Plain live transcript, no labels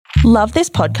Love this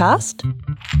podcast?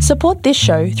 Support this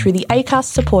show through the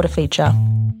Acast supporter feature.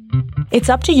 It's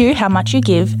up to you how much you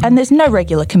give, and there's no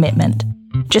regular commitment.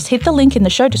 Just hit the link in the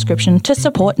show description to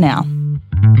support now.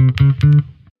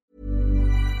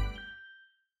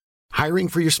 Hiring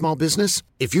for your small business?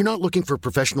 If you're not looking for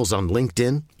professionals on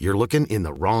LinkedIn, you're looking in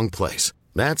the wrong place.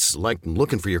 That's like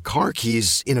looking for your car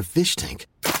keys in a fish tank.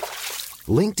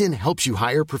 LinkedIn helps you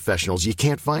hire professionals you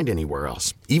can't find anywhere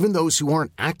else, even those who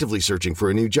aren't actively searching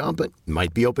for a new job but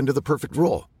might be open to the perfect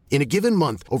role. In a given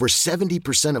month, over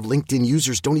 70% of LinkedIn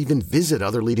users don't even visit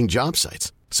other leading job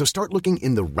sites. So start looking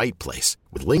in the right place.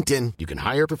 With LinkedIn, you can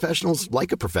hire professionals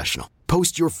like a professional.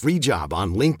 Post your free job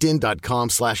on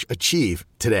linkedin.com/achieve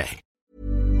today.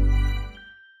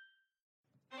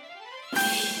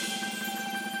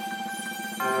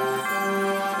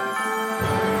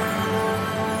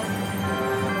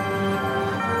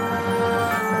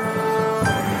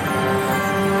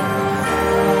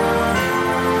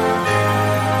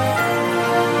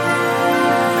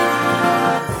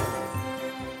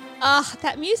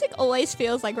 That music always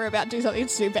feels like we're about to do something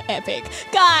super epic.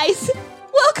 Guys,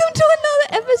 welcome to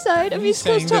another episode of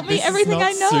Musicals Taught Me Everything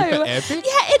I Know. Super epic?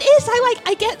 Yeah, it is.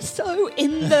 I get so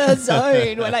in the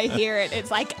zone when I hear it. It's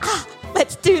like,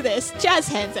 let's do this. Jazz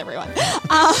hands, everyone.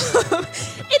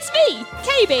 It's me,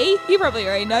 KB. You probably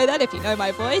already know that if you know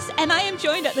my voice. And I am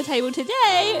joined at the table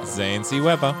today. Zane C.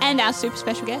 Weber. And our super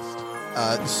special guest.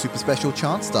 Super special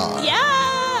chance star. Yeah.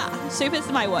 Super's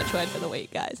my watchword for the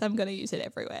week, guys. I'm going to use it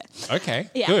everywhere. Okay,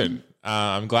 Yeah. good.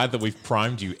 I'm glad that we've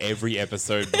primed you every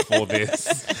episode before this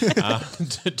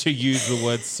to use the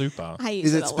word super. I use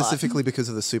Is it it a lot. specifically because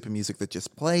of the super music that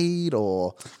just played,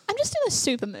 or? I'm just in a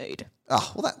super mood.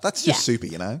 Oh, well, that's just super,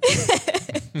 you know?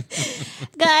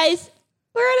 Guys,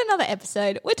 we're at another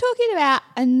episode. We're talking about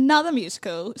another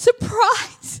musical.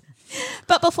 Surprise!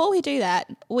 But before we do that,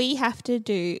 we have to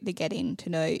do the getting to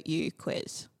know you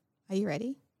quiz. Are you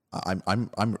ready?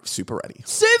 I'm super ready.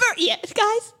 Super! Yeah,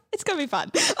 guys, it's going to be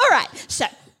fun. All right, so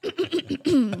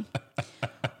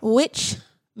which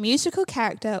musical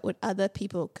character would other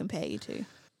people compare you to?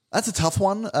 That's a tough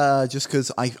one, just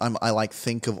because I like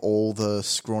think of all the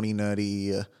scrawny,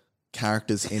 nerdy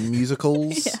characters in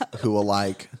musicals who are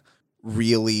like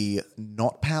really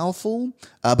not powerful,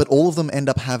 but all of them end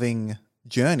up having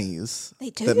journeys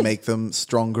that make them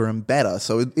stronger and better.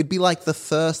 So it'd be like the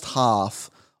first half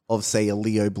of, say, a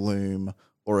Leo Bloom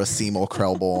or a Seymour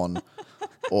Krelborn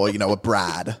or, you know, a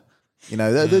Brad. You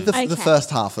know, the first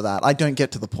half of that. I don't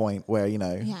get to the point where, you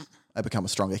know, I become a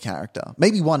stronger character.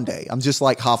 Maybe one day. I'm just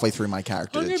like halfway through my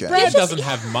character journey. Brad doesn't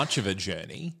have much of a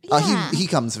journey. He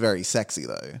comes very sexy,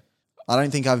 though. I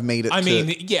don't think I've made it I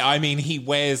mean, he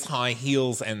wears high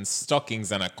heels and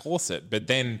stockings and a corset, but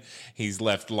then he's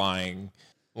left lying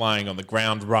on the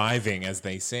ground writhing as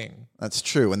they sing. That's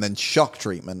true. And then shock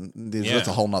treatment, that's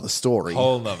a whole nother story.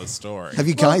 Whole nother story. Have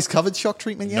you guys covered shock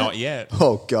treatment yet? Not yet.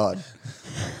 Oh, God.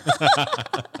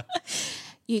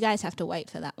 You guys have to wait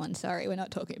for that one. Sorry, we're not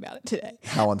talking about it today.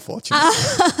 How unfortunate.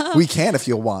 We can if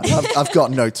you want. I've got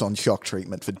notes on shock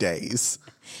treatment for days.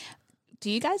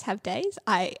 Do you guys have days?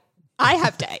 I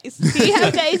have days. Do you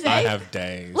have days, eh? I have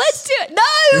days. Let's do it.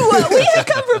 No! We have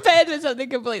come prepared for something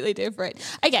completely different.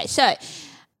 Okay, so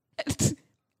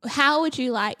how would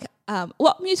you like,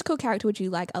 what musical character would you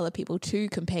like other people to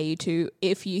compare you to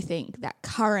if you think that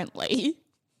currently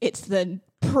it's the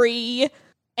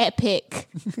pre-epic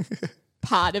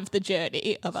part of the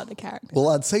journey of other characters? Well,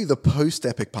 I'd say the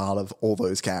post-epic part of all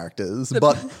those characters,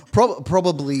 but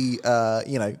probably, you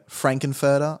know,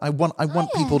 Frankenfurter. I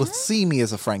want people to see me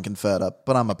as a Frankenfurter,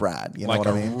 but I'm a Brad. You know what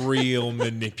I mean? Like a real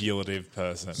manipulative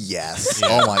person. Yes.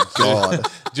 Oh my God.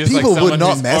 Just people like would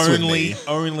not who's mess with me.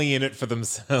 Only in it for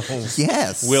themselves.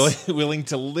 Yes. Willing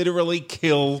to literally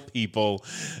kill people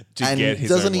to get his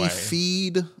doesn't own he way.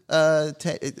 feed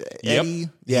Eddie? Yep.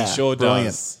 Yeah, He sure brilliant.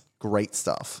 does. Great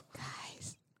stuff.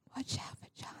 Guys, watch out for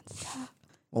John Star.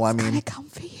 Well, I mean, I come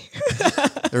for you.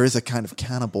 there is a kind of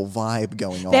cannibal vibe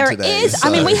going on There today. is. I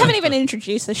mean, so- we haven't even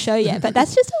introduced the show yet, but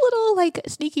that's just a little like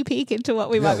sneaky peek into what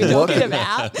we might be talking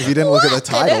about. If you didn't look at the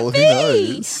title, What who could it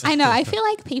be? knows? I know. I feel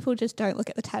like people just don't look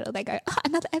at the title. They go, oh,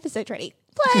 another episode's ready.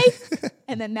 Play.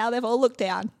 And then now they've all looked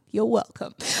down. You're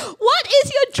welcome. What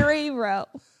is your dream role?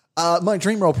 My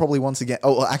dream role probably once again.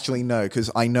 Oh, well, actually, no,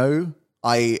 because I know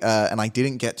and I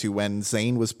didn't get to when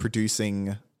Zane was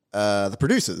producing the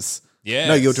producers. Yes.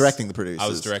 No, you're directing the producers. I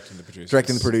was directing the producers.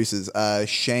 Directing the producers.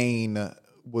 Shane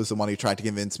was the one who tried to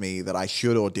convince me that I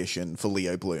should audition for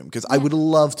Leo Bloom because I would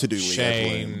love to do Leo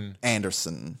Shane Bloom.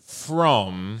 Anderson.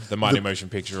 From the Mighty Motion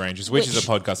Picture Rangers, which is a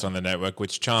podcast on the network,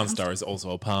 which Charnstar is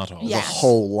also a part of. Yeah. The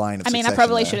whole line of I mean, I Succession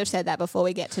probably there. should have said that before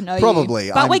we get to know Probably.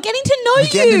 you. But we're getting to know you. You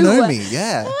get to know me,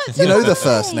 yeah. That's You know the okay.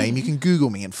 first name. You can Google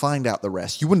me and find out the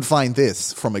rest. You wouldn't find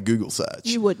this from a Google search.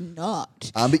 You would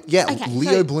not. But yeah, Okay,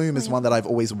 Leo so- Bloom is one that I've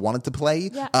always wanted to play.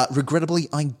 Yeah. Regrettably,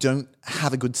 I don't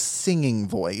have a good singing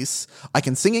voice. I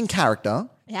can sing in character.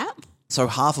 Yeah. So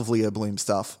half of Leo Bloom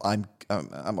stuff, I'm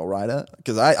all right at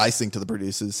because I sing to the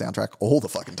producer's soundtrack all the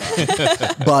fucking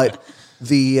time. But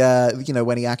the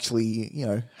when he actually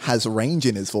has range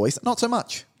in his voice, not so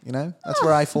much. That's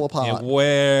where I fall Yeah, apart.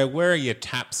 where are your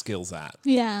tap skills at?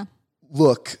 Yeah.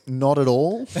 Look, not at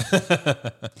all.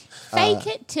 Fake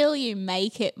it till you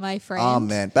make it, my friend. Oh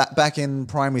man, back in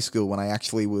primary school when I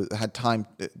actually had time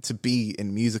to be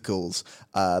in musicals,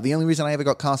 the only reason I ever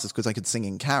got cast is because I could sing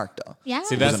in character. Yeah.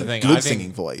 See, that's the wasn't a thing. good I think,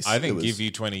 singing voice. I It think was- give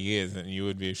you 20 years and you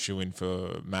would be a shoo-in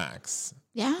for Max.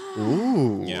 yeah.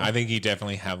 Ooh, Yeah, I think you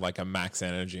definitely have like a Max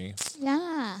energy.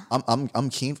 Yeah. I'm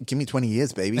keen. Give me 20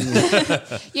 years, baby.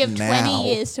 You have Now.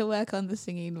 20 years to work on the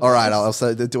singing voice. All right.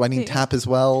 Also, do I need tap as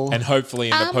well? And hopefully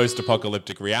in the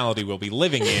post-apocalyptic reality we'll be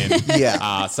living in,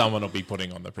 Yeah. someone will be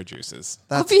putting on the producers.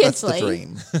 That's Obviously. the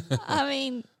dream. I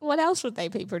mean, what else would they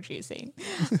be producing?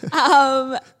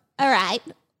 All right.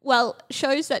 Well,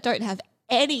 shows that don't have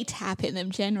any tap in them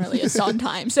generally are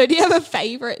Sondheim. So do you have a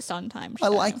favourite Sondheim show? I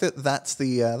like that. That's a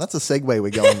segue we're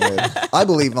going with. I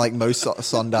believe like most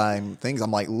Sondheim things.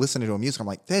 I'm like listening to a music. I'm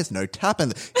like, there's no tap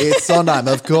in. It's Sondheim,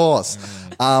 of course.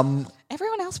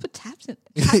 Everyone else put taps in.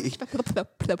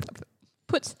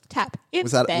 Puts tap in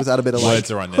Was that there. a bit of like?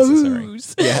 Words are unnecessary.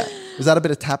 Who's? Yeah. Was that a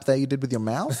bit of tap there you did with your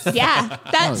mouth? Yeah,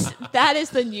 that is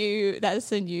the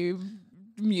new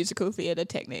musical theatre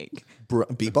technique.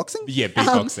 Beatboxing? Yeah,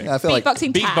 beatboxing. I feel like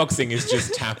Beatboxing tap. Beatboxing is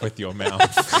just tap with your mouth.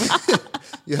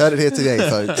 you heard it here today,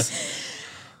 folks.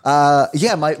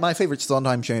 My favorite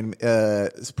Sondheim show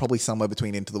is probably somewhere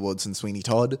between Into the Woods and Sweeney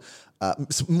Todd.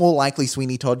 More likely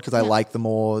Sweeney Todd because I like the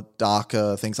more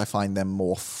darker things. I find them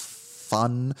more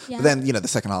fun. Yeah. But then, the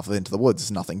second half of Into the Woods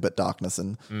is nothing but darkness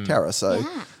and terror. So,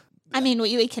 Yeah. I mean,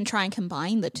 we can try and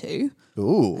combine the two.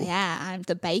 ooh, Yeah,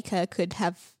 the baker could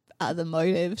have other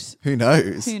motives. who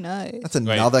knows? Who knows? That's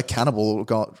another cannibal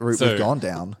route So- we've gone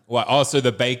down. Well, so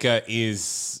the baker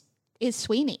is... Is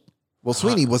Sweeney. Well,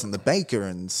 Sweeney wasn't the baker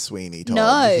in Sweeney Todd.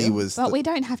 No, he was. but we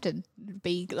don't have to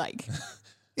be like...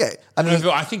 Yeah, I mean,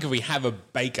 I think if we have a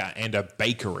baker and a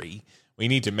bakery, we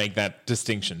need to make that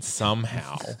distinction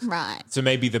somehow. Right. So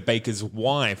maybe the baker's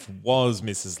wife was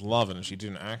Mrs. Lovin and she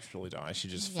didn't actually die. She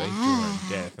just faked her own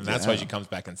death. And that's why she comes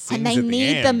back and sings And they at the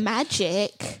need end. the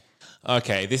magic.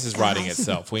 Okay, this is writing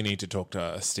itself. We need to talk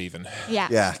to Stephen. Yeah.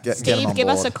 Yeah, get him Steve, on give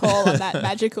us board. a call on that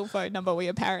magical phone number we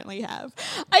apparently have.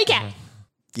 Okay.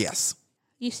 yes,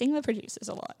 You sing the producers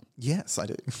a lot, yes, I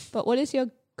do. but what is your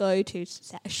go-to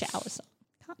shower song?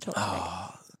 Can't talk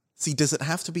about it. See, does it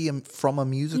have to be from a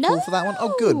musical for that one?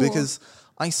 Oh, good, No. because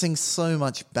I sing so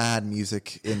much bad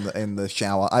music in the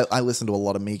shower. I listen to a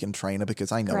lot of Meghan Trainor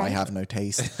because I know I Great. have no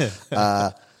taste.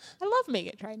 I love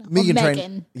Meghan Trainor. Megan Or Trainor,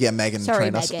 Megan. yeah, Meghan Sorry,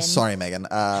 Trainor. Megan. Sorry, Megan.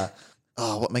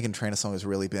 What Meghan Trainor song has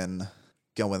really been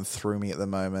going through me at the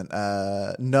moment?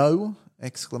 No!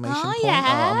 Exclamation Oh, point.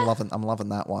 yeah. I'm loving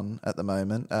that one at the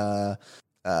moment.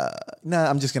 No,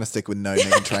 I'm just gonna stick with no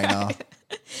Meghan Trainor.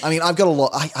 I mean, I've got a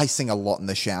lot. I sing a lot in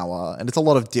the shower, and it's a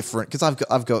lot of different because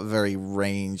I've got very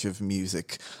range of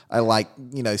music. I like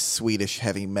Swedish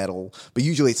heavy metal, but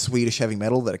usually it's Swedish heavy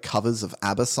metal that are covers of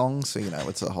ABBA songs. So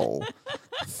it's a whole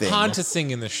thing. Hard to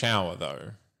sing in the shower,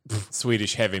 though.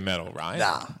 Swedish heavy metal, right?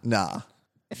 Nah.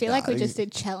 I feel like we just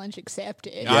did challenge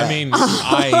accepted. I mean,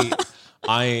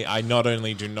 I not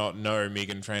only do not know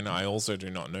Meghan Trainor, I also do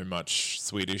not know much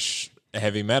Swedish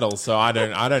heavy metal. So I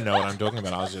don't know what I'm talking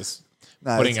about. I was just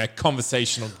putting a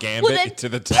conversational gambit to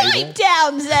the Put table. it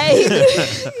down,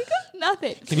 Zayn. You got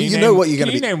nothing. Can You know what you're can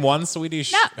gonna you be- name one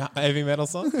Swedish No. heavy metal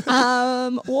song?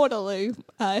 Waterloo.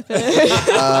 I've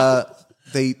heard.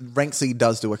 The Ranksy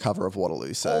does do a cover of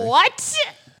Waterloo. So What?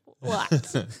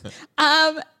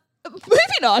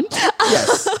 Moving on.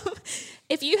 yes,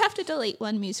 If you have to delete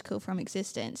one musical from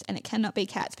existence, and it cannot be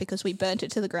Cats because we burnt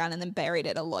it to the ground and then buried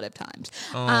it a lot of times,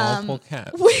 Oh, poor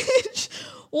cat. which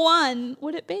one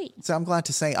would it be? so I'm glad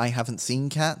to say I haven't seen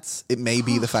Cats. It may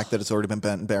be the fact that it's already been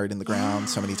burnt and buried in the ground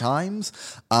so many times.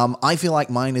 I feel like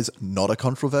mine is not a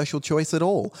controversial choice at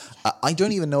all. I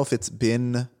don't even know if it's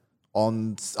been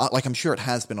on, like I'm sure it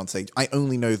has been on stage. I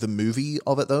only know the movie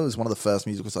of it though. It was one of the first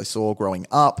musicals I saw growing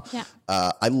up. Yeah.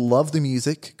 I love the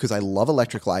music because I love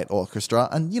Electric Light Orchestra,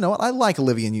 and you know what? I like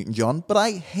Olivia Newton-John, but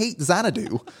I hate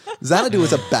Xanadu. Xanadu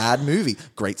is a bad movie.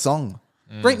 Great song,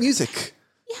 great music.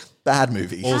 Bad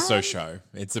movie. Also show.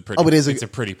 It's a pretty. It's a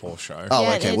pretty poor show. Oh,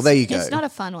 Yeah, okay. Well, there you go. It's not a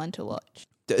fun one to watch.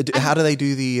 How do they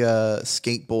do the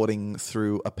skateboarding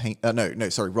through a paint?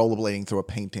 Rollerblading through a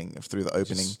painting through the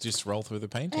opening. Just roll through the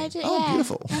painting. Oh,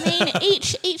 beautiful. I mean,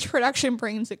 each production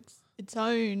brings its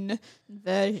own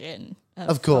version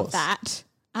Of course. of that.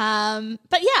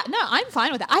 But yeah, no, I'm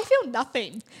fine with it. I feel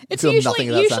nothing. It's feel usually nothing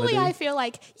about Xanadu? I feel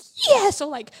like yes or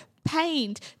like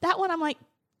pained. That one I'm like,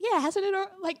 yeah, hasn't it?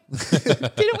 Like,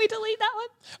 didn't we delete that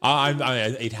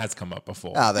one? It has come up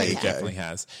before. There you It go. definitely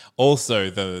has.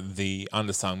 Also, the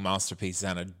undersung masterpiece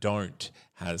Xana Don't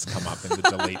has come up in the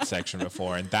delete section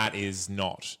before, and that is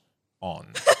not on.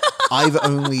 I've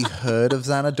only heard of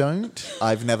Xana Don't.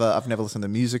 I've never listened to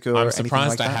music or I'm anything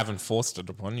surprised like I that. haven't forced it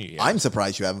upon you yet. I'm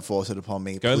surprised you haven't forced it upon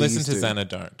me. Go Please listen to do. Xana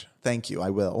Don't. Thank you. I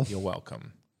will. You're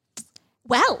welcome.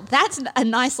 Well, that's a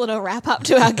nice little wrap up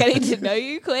to our Getting to Know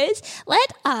You quiz.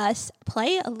 Let us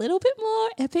play a little bit more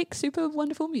epic, super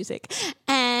wonderful music,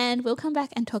 and we'll come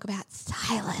back and talk about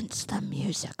Silence the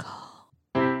Musical.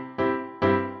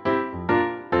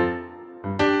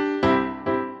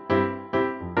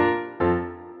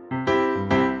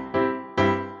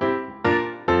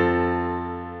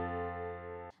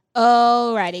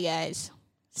 Alrighty, guys.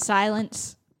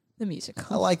 Silence the I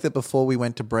Musical. like that before we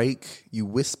went to break, you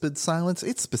whispered silence.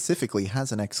 It specifically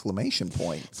has an exclamation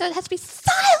point. So it has to be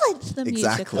Silence the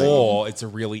Exactly. Musical. Or it's a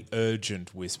really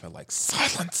urgent whisper like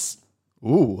silence.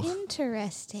 Ooh,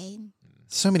 Interesting.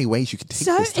 so many ways you could take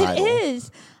So this title. it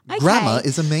is. Okay. Grammar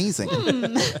is amazing.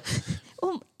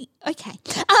 Well, okay.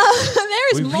 There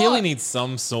is We more. really need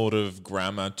some sort of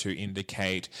grammar to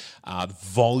indicate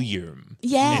volume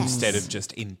Yes. instead of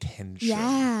just intention.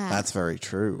 Yeah. That's very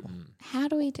true. How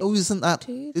do we do? Oh, isn't that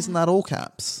do all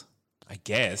caps? I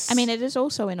guess. I mean, it is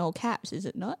also in all caps, is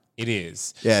it not? it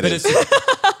is. Yeah, it but is.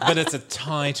 But it's a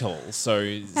title,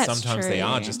 so sometimes they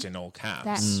are true. just in all caps.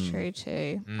 That's true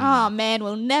too. Oh man,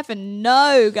 we'll never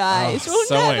know, guys. Oh, we'll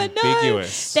so never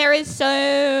ambiguous. know. There is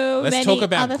so Let's many talk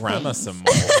about other grammar things. some more.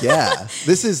 Yeah,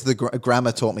 this is the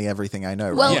grammar taught me everything I know.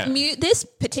 Right? Well, Yeah. this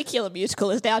particular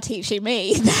musical is now teaching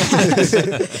me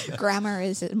that grammar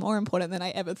is more important than I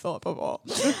ever thought before.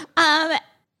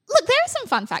 Look, there are some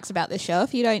fun facts about this show.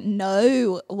 If you don't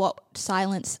know what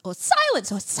Silence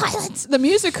the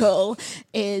Musical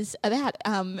is about,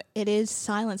 it is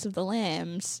Silence of the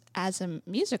Lambs as a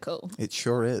musical. It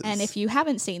sure is. And if you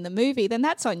haven't seen the movie, then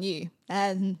that's on you.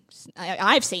 And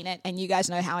I've seen it, and you guys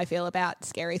know how I feel about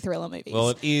scary thriller movies. Well,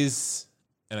 it is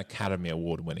an Academy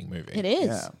Award-winning movie. it is.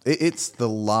 yeah, it's the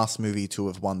last movie to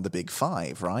have won the Big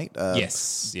Five, right?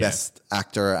 Yes, yeah. Best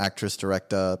actor, actress,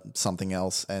 director, something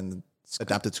else, and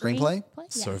adapted screenplay. Yeah.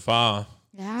 So far.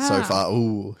 Yeah. So far,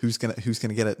 ooh, who's gonna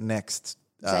get it next?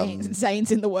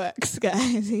 Zane's in the works,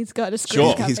 guys. He's got a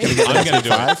Sure. screen He's company. gonna get I'm going to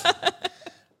do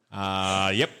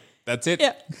five. it. Yep, that's it.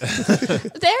 Yeah.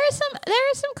 there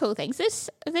are some cool things.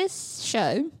 This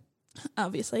show,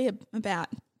 obviously about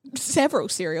several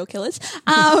serial killers,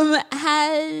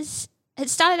 it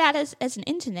started out as an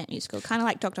internet musical, kind of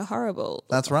like Dr. Horrible.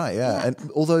 That's right, yeah.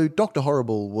 And although Dr.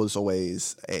 Horrible was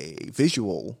always a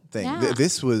visual thing, Yeah.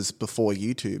 this was before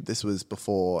YouTube. This was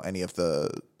before any of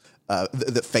the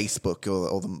Facebook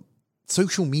or the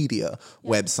social media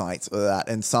websites or that.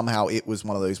 And somehow it was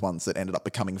one of those ones that ended up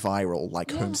becoming viral, like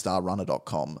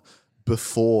homestarrunner.com,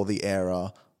 before the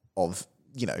era of,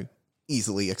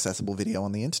 easily accessible video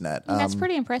on the internet. And that's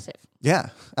pretty impressive. Yeah,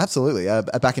 absolutely.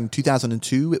 Back in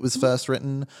 2002, it was first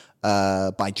written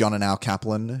by John and Al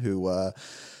Kaplan, who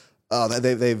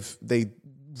they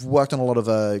worked on a lot of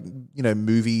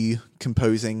movie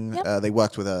composing. Yep. They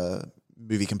worked with a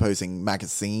movie composing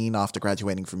magazine after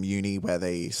graduating from uni, where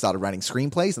they started writing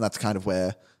screenplays, and that's kind of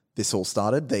where this all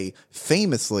started. They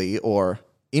famously, or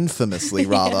infamously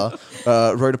rather,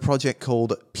 wrote a project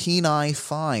called Peni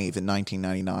 5 in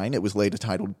 1999. It was later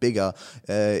titled Bigger.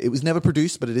 It was never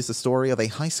produced, but it is the story of a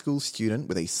high school student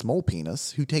with a small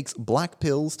penis who takes black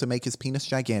pills to make his penis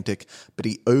gigantic, but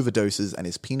he overdoses and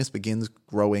his penis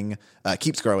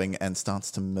keeps growing and starts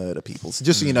to murder people. So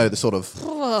just so you know, the sort of...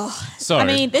 So, I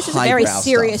mean, this is a very highbrow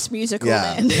serious stuff. musical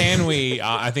Yeah. then. can we?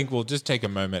 I think we'll just take a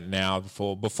moment now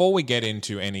before we get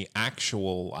into any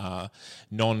actual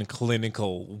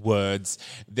non-clinical actual words.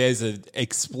 There's an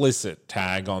explicit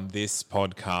tag on this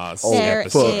podcast There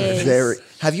episode. is.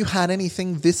 Have you had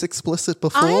anything this explicit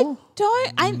before?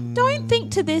 I don't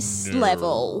think to this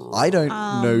level. I don't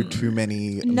know too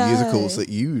many musicals that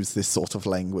use this sort of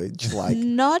language. Like,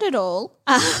 Not at all.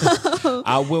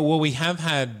 Well, we have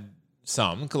had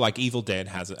some, like Evil Dead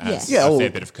has Yeah, a well, fair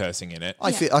bit of cursing in it.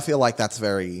 I feel like that's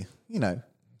very,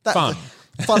 Fun.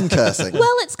 fun cursing.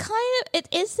 Well, it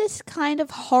is this kind of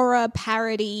horror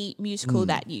parody musical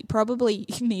that you probably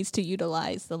needs to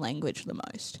utilize the language the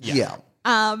most. Yeah.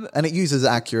 And it uses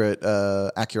accurate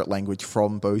language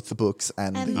from both the books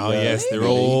and the Oh yes, they're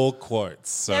all quotes.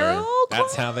 So They're all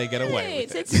that's how they get away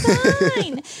with it. It's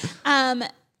fine.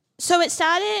 So it's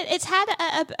had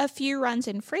a few runs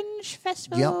in Fringe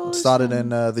festivals. Yep, started in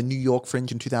the New York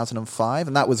Fringe in 2005,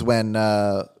 and that was when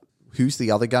who's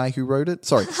the other guy who wrote it?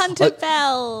 Sorry, Hunter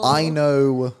Bell. I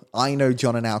know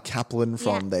John and Al Kaplan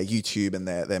from their YouTube and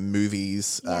their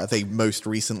movies. They most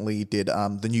recently did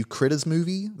the new Critters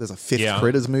movie. There's a fifth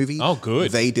Critters movie. Oh,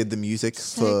 good. They did the music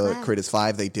for glad. Critters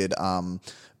 5. They did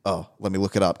let me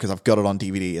look it up because I've got it on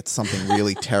DVD. It's something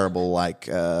really terrible like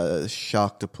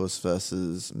Sharktopus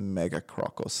versus Mega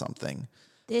Croc or something.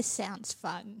 This sounds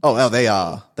fun. Oh, they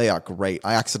are great.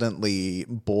 I accidentally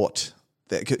bought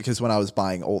because when I was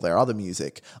buying all their other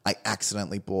music, I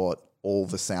accidentally bought all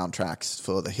the soundtracks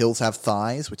for The Hills Have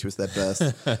Thighs, which was their first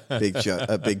big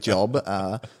job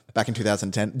back in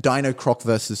 2010. Dino Croc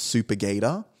versus Super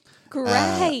Gator.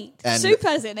 Great. and-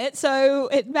 Super's in it, so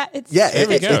it's There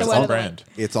we go. the It's word on of the brand.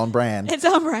 It's on brand. week. It's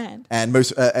on brand. And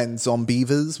and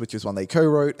Zombievers, which is one they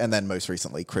co-wrote, and then most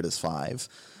recently Critters 5.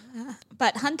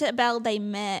 But Hunter Bell, they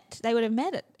would have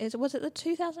met it. Was it the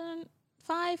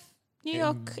 2005 New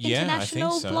York yeah, I International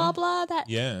think so. blah blah that?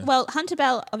 Yeah. Well, Hunter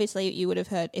Bell, obviously you would have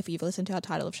heard if you've listened to our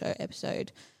title of show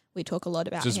episode. We talk a lot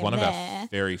about This is him one of there. our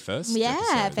very first Yeah,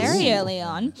 episodes. very early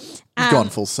on. You've gone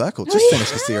full circle. Just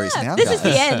finished the series now, This guys. is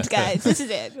the end, guys. This is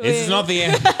it. It's not the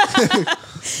end.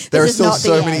 There are is still not the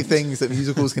so many end. things that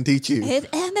musicals can teach you.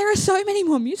 And there are so many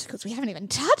more musicals we haven't even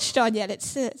touched on yet.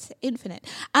 It's infinite.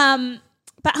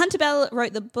 But Hunter Bell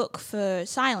wrote the book for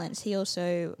Silence. He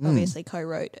also obviously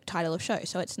co-wrote Title of Show,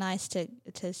 so it's nice to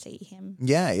see him.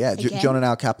 Yeah. Again. John and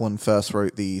Al Kaplan first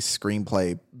wrote the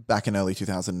screenplay back in early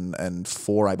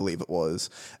 2004, I believe it was.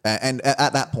 And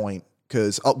at that point,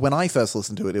 because when I first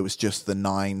listened to it, it was just the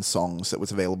 9 songs that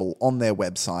was available on their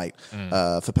website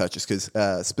for purchase.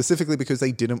 Specifically because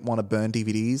they didn't want to burn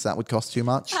DVDs, that would cost too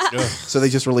much. So they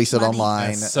just released it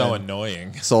online. That's so and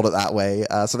annoying. sold it that way.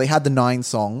 So they had the 9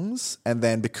 songs, and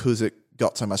then because it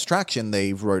got so much traction,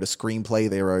 they wrote a screenplay.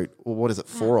 They wrote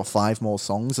 4 or 5 more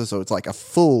songs, so it's like a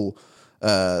full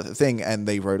thing, and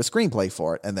they wrote a screenplay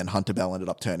for it. And then Hunter Bell ended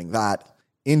up turning that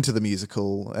into the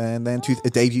musical, and then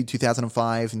it debuted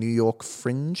 2005 New York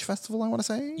Fringe Festival, I want to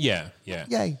say. Yeah.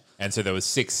 Yay. And so there was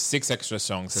six extra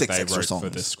songs that 6 they extra wrote for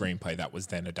songs. the screenplay that was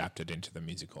then adapted into the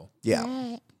musical. Yeah.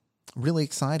 Right. Really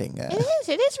exciting. It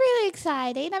is really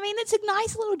exciting. I mean, it's a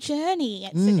nice little journey.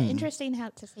 It's interesting how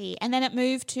to see. And then it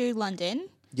moved to London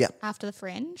Yeah. after the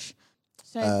Fringe.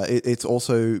 So It's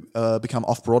also become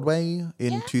off-Broadway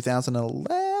in 2011,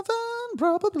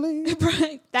 probably.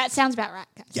 that sounds about right,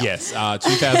 guys. Yes,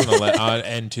 2011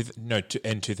 and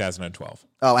 2012.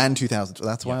 Oh, and 2000.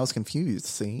 That's why I was confused,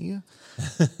 see?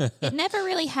 It never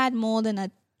really had more than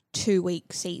a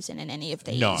 2-week season in any of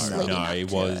these. No, leading up it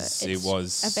to was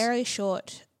It's a very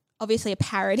short, obviously a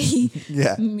parody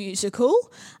Yeah.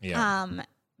 musical. Yeah.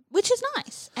 Which is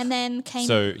nice. And then came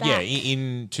So back. yeah,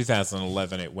 in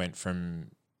 2011 it went from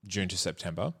June to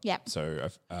September. Yep. So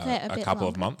A a bit couple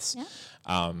of longer. months.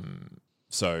 Yeah.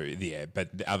 So yeah, but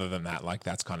other than that, like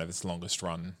that's kind of its longest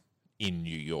run in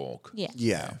New York. Yeah.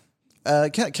 Yeah.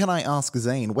 Can I ask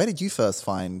Zane, where did you first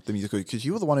find the musical? Because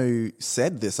you were the one who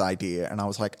said this idea, and I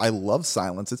was like, I love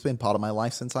Silence. It's been part of my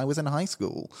life since I was in high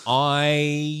school.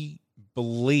 I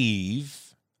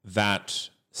believe that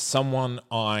someone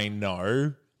I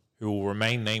know, who will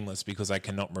remain nameless because I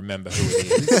cannot remember who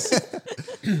it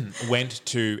is, went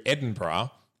to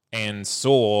Edinburgh and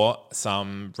saw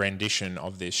some rendition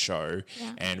of this show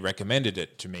and recommended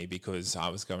it to me because I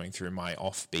was going through my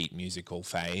offbeat musical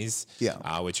phase,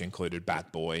 which included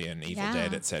Bat Boy and Evil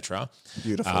Dead, etc.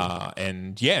 Beautiful.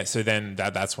 So then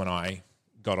that's when I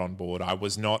got on board. I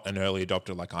was not an early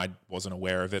adopter, like I wasn't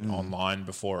aware of it online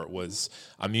before it was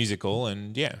a musical,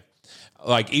 and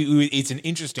it's an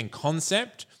interesting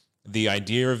concept. The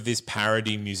idea of this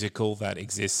parody musical that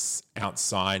exists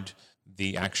outside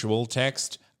the actual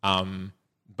text,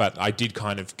 but I did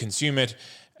kind of consume it,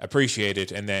 appreciate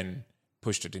it, and then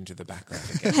pushed it into the background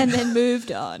again. And then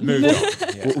moved on. Moved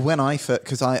on. Yeah. When I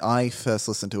because I first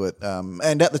listened to it,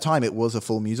 and at the time it was a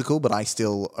full musical, but I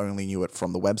still only knew it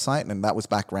from the website, and that was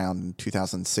back around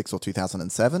 2006 or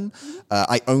 2007.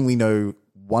 I only know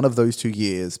one of those 2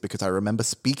 years because I remember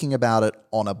speaking about it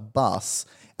on a bus,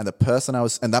 and that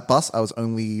bus I was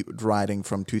only riding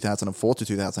from 2004 to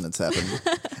 2007,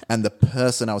 and the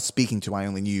person I was speaking to I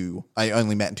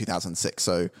only met in 2006 .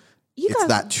 So. It's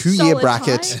that 2-year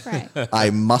bracket. I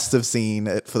must have seen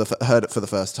it heard it for the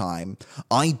first time.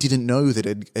 I didn't know that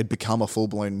it had become a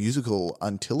full-blown musical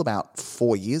until about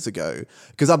 4 years ago,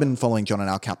 because I've been following John and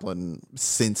Al Kaplan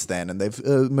since then, and they've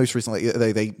most recently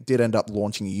they did end up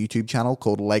launching a YouTube channel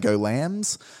called Lego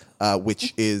Lambs,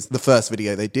 which is the first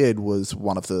video they did was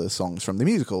one of the songs from the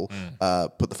musical,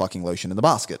 Put the Fucking Lotion in the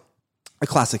Basket. A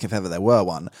classic if ever there were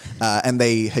one. And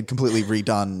they had completely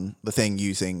redone the thing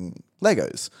using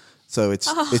Legos. So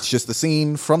it's just the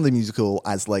scene from the musical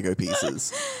as Lego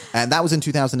pieces. And that was in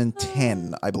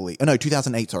 2010, I believe. Oh, no,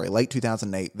 2008, sorry. Late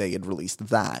 2008, they had released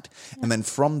that. And then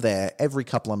from there, every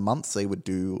couple of months, they would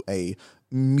do a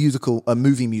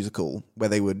movie musical, where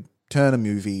they would turn a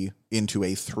movie into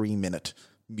a 3-minute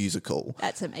musical.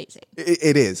 That's amazing.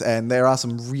 It is. And there are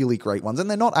some really great ones. And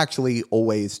they're not actually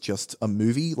always just a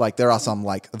movie. Like, there are some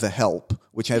like The Help,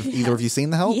 which have either of you seen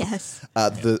The Help? Yes.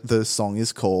 The song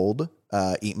is called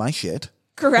Eat My Shit.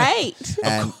 Great.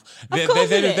 And they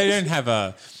don't have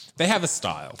a... They have a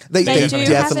style. They do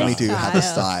definitely have a do have a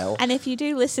style. And if you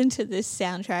do listen to this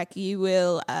soundtrack, you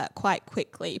will quite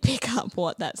quickly pick up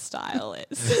what that style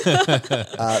is.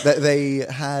 They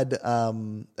had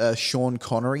Sean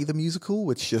Connery, the musical,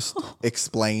 which just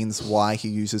explains why he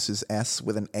uses his S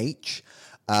with an H.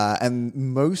 And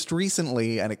most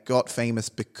recently, and it got famous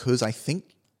because I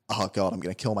think, oh God, I'm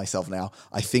going to kill myself now.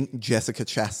 I think Jessica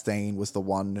Chastain was the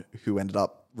one who ended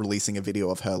up releasing a video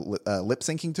of her lip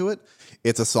syncing to it.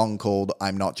 It's a song called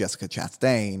I'm Not Jessica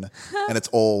Chastain, and it's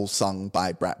all sung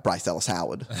by Bryce Dallas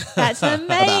Howard. That's amazing.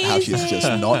 About how she's just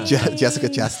not Jessica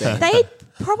Chastain.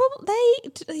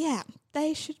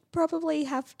 They should probably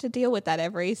have to deal with that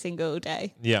every single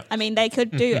day. Yeah. I mean, they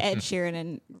could do Ed Sheeran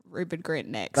and Rupert Grint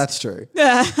next. That's true.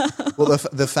 Well,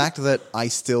 the fact that I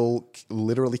still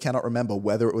literally cannot remember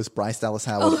whether it was Bryce Dallas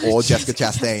Howard or Jessica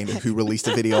Chastain who released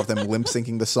a video of them lip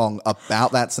syncing the song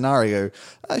about that scenario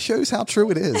shows how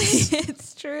true it is.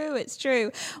 It's true. It's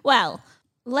true. Well,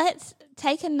 let's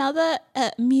take another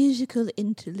musical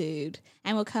interlude,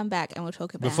 and we'll come back and we'll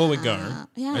talk about... Before we go,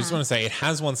 I just want to say it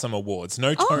has won some awards.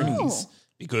 No Tonys,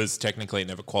 because technically it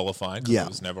never qualified because it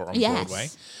was never on Broadway.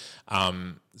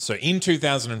 So in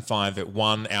 2005, it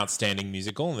won Outstanding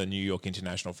Musical in the New York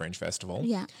International Fringe Festival.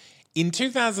 Yeah. In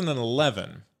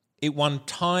 2011, it won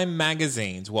Time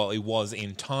Magazine's, well, it was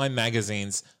in Time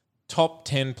Magazine's top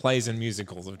 10 plays and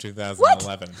musicals of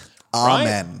 2011.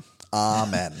 Right?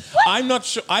 Amen. I'm not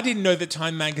sure. I didn't know that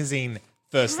Time Magazine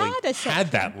firstly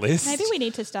had that list. Maybe we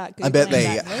need to start Googling I bet they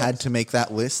that had list. to make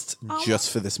that list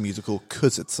just for this musical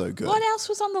because it's so good. What else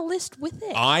was on the list with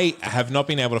it? I have not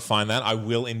been able to find that. I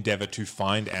will endeavour to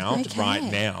find out right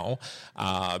now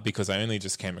because I only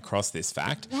just came across this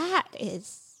fact. That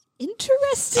is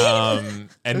interesting.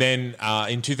 And then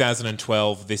in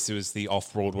 2012, this was the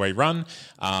Off-Broadway run.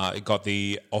 It got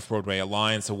the Off-Broadway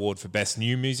Alliance Award for Best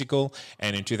New Musical.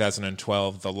 And in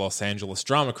 2012, the Los Angeles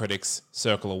Drama Critics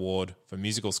Circle Award for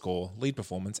Musical Score, Lead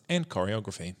Performance, and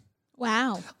Choreography.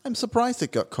 Wow. I'm surprised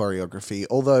it got choreography,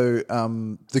 although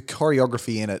the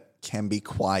choreography in it can be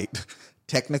quite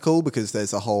technical because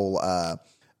there's a whole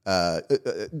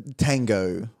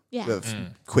tango of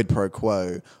quid pro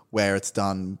quo where it's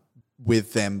done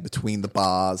with them between the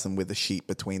bars and with the sheet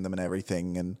between them and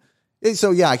everything. And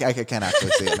so, yeah, I can actually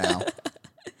see it now.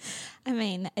 I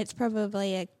mean, it's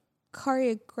probably a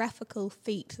choreographical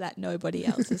feat that nobody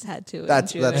else has had to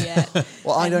endure yet.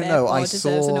 Well, I don't know. I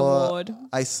deserves an award.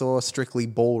 saw Strictly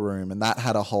Ballroom, and that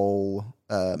had a whole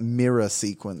mirror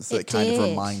sequence that kind of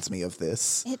reminds me of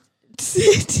this.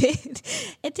 It did.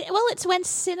 Well, it's when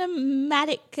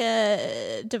cinematic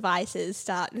devices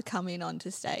start coming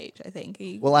onto stage, I think.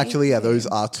 Those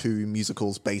are two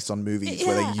musicals based on movies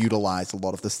where they utilize a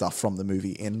lot of the stuff from the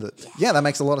movie in the... Yeah, that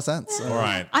makes a lot of sense. All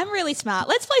right. I'm really smart.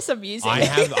 Let's play some music. I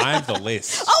have the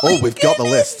list. We've got the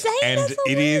list. And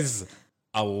it is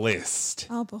a list.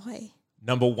 Oh, boy.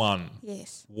 Number 1.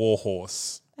 Yes.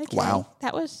 Warhorse. Okay. Wow.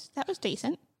 That was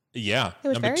decent. Yeah. It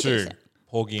was Number very 2. decent.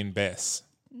 Porgy and Bess.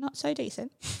 Not so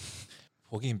decent.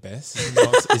 Porgy and Bess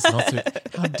is not too...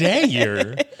 How dare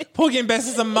you? Porgy and Bess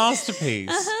is a masterpiece.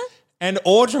 Uh-huh. And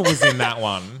Audra was in that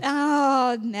one.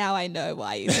 Oh, now I know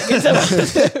why you think it's a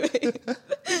masterpiece.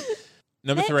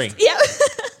 Number 3. Yeah.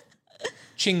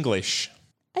 Chinglish.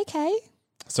 Okay.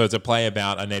 So it's a play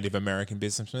about a Native American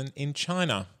businessman in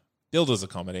China. Billed as a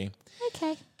comedy.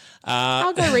 Okay.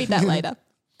 I'll go read that later.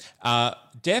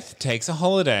 Death Takes a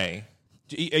Holiday.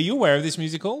 Are you aware of this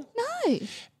musical? No.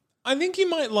 I think you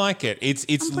might like it. It's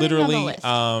putting it on the literally list.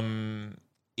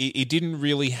 It didn't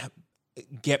really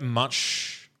get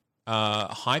much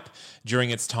hype during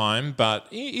its time, but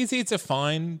it's a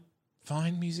fine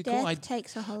musical. Death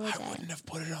Takes a Holiday. I wouldn't have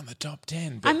put it on the top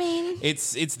 10. But I mean,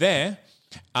 it's there.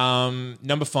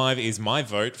 Number 5 is my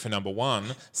vote for number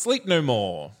 1. Sleep No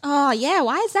More. oh yeah,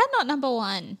 why is that not number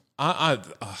 1?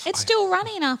 It's still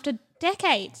running after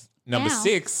decades. Number now.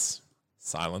 6.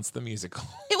 Silence the Musical.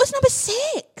 It was number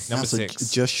 6. Number So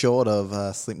 6. just short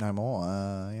of Sleep No More.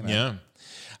 Yeah.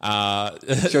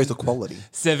 Shows the quality.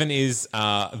 7 is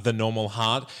The Normal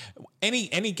Heart.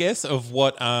 Any guess of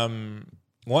what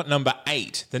number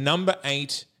 8? The number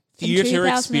 8 theatre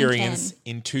 2010. experience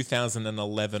in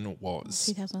 2011 was.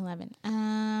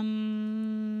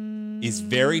 2011. Is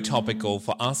very topical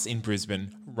for us in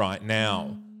Brisbane right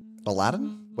now.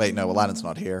 Aladdin? Wait, no, Aladdin's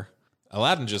not here.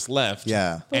 Aladdin just left.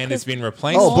 Yeah. And it's been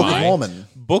replaced Oh, Book by of Mormon.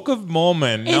 Book of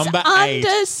Mormon, Is number 8.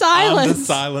 under silence. Under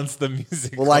Silence the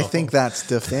Musical. Well, I think that's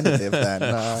definitive then.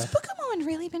 Book of Mormon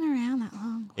really been around that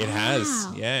long? It has,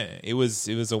 Wow. yeah. It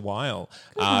was a while.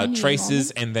 on you,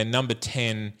 Traces, and then number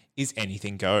 10 is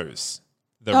Anything Goes.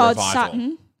 The Oh, revival. it's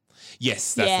Sutton.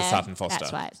 Yes, that's the Sutton Foster.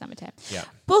 That's why it's number 10. Yeah.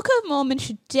 Book of Mormon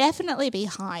should definitely be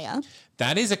higher.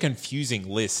 That is a confusing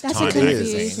list. That's Time a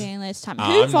Magazine. confusing list.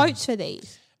 Who votes for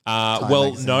these? Well,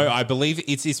 Magazine. no, I believe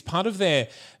it's part of their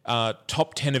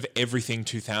top 10 of everything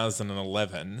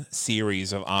 2011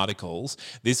 series of articles.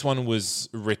 This one was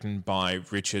written by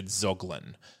Richard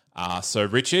Zoglin. So,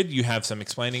 Richard, you have some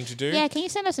explaining to do. Yeah, can you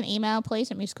send us an email,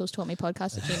 please, at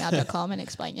musicalstaught.me@gmail.com and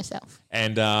explain yourself?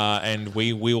 And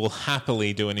we will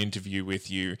happily do an interview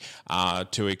with you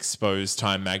to expose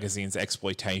Time Magazine's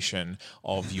exploitation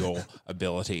of your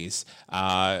abilities.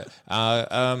 KB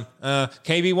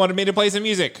wanted me to play some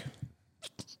music.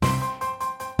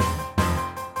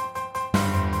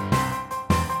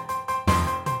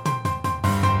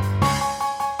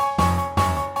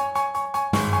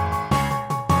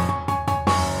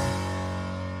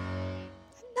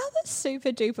 Super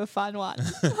duper fun one.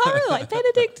 I really like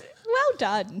Benedict. Well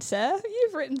done, sir.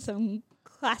 You've written some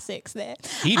classics there.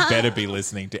 He'd better be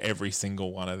listening to every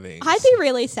single one of these. I'd be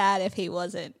really sad if he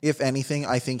wasn't. If anything,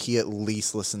 I think he at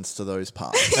least listens to those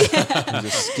parts. He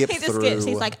just skip He just through. skips.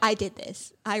 He's like, I did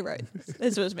this. I wrote this.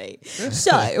 This was me.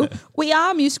 So we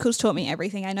are Musicals Taught Me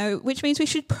Everything, I know, which means we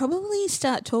should probably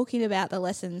start talking about the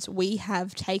lessons we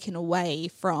have taken away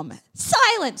from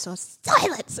Silence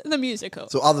the musical.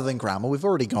 So other than grammar, we've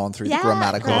already gone through the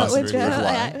grammatical right, lessons which, we've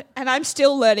learned. and I'm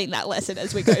still learning that lesson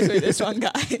as we go through this one,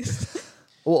 guys.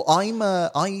 Well,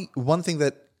 one thing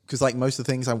that, because like most of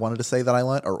the things I wanted to say that I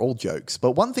learned are all jokes,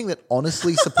 but one thing that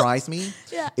honestly surprised me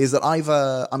is that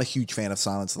I'm a huge fan of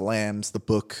Silence of the Lambs, the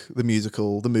book, the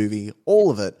musical, the movie,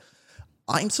 all of it.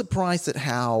 I'm surprised at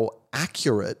how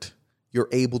accurate you're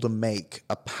able to make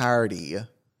a parody,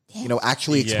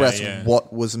 actually express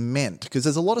what was meant. Because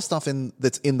there's a lot of stuff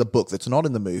that's in the book that's not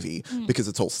in the movie because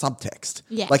it's all subtext.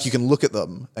 Yes. Like you can look at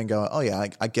them and go, oh yeah,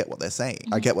 I get what they're saying.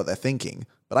 I get what they're thinking.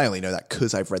 But I only know that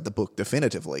because I've read the book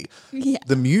definitively. Yeah.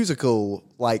 The musical,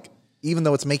 like, even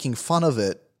though it's making fun of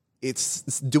it, it's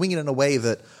doing it in a way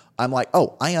that I'm like,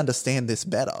 oh, I understand this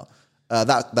better.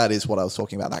 That is what I was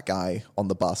talking about, that guy on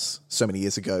the bus so many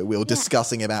years ago. We were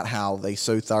discussing about how they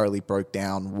so thoroughly broke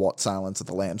down what Silence of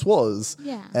the Lambs was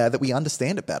that we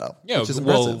understand it better, which is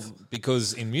impressive. Well,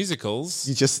 because in musicals,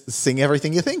 You just sing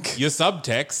everything you think. your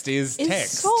subtext is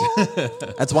text. Song.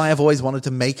 That's why I've always wanted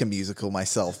to make a musical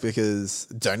myself, because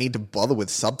don't need to bother with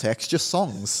subtext, just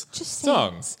songs. Just sing.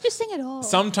 Songs. Just sing it all.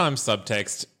 Sometimes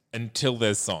subtext until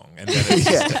there's song, and then it's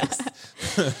Yeah. text.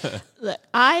 Look,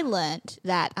 I learnt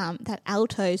that that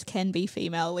altos can be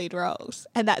female lead roles,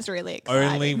 and that's really exciting.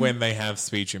 Only when they have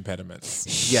speech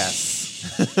impediments.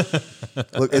 Yes.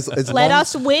 Look, as Let long,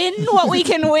 us win what we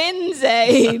can win,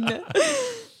 Zane.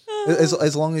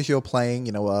 as long as you're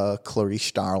playing, a Clarice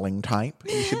Starling type,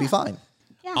 you should be fine.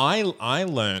 I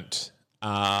learnt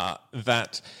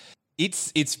that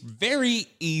it's very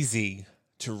easy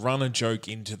to run a joke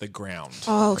into the ground.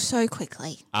 Oh, so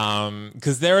quickly.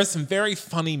 Because there are some very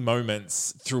funny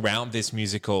moments throughout this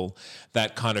musical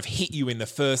that kind of hit you in the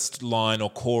first line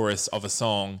or chorus of a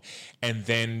song, and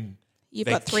then You've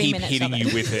they got 3 keep minutes hitting of it.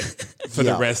 you with it for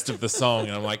the rest of the song.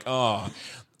 And I'm like,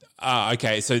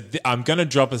 okay, so I'm going to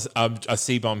drop a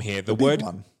C-bomb here. The word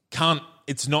one. can't,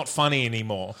 it's not funny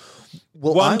anymore.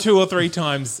 Well, One, 2 or 3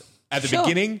 times at the Sure.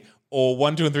 beginning, or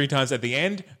 1, 2, and 3 times at the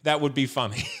end, that would be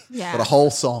funny. Yeah. But a whole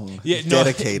song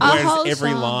dedicated. A Whereas whole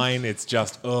every song. line, it's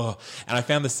just, oh. And I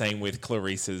found the same with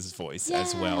Clarissa's voice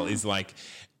as well. Is like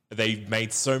they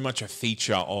made so much a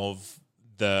feature of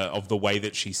the way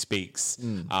that she speaks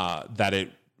that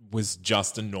it was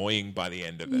just annoying by the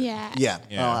end of it. Yeah. Yeah,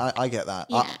 Yeah. I get that.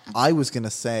 Yeah. I was going to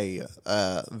say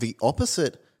the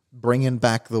opposite, bringing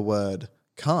back the word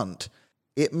cunt.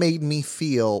 It made me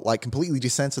feel like completely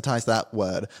desensitized that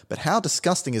word. But how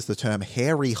disgusting is the term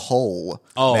hairy hole?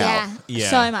 Oh, Yeah. Yeah.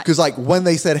 So much. Because like when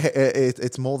they said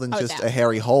it's more than just yeah. a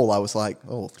hairy hole, I was like,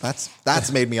 oh,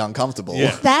 that's made me uncomfortable.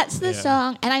 Yeah. That's the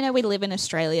song. And I know we live in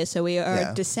Australia, so we are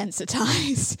Yeah.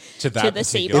 desensitized To that the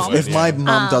C particular bomb. If my mum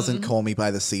Um, doesn't call me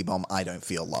by the C bomb, I don't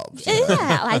feel loved.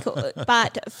 Yeah, like,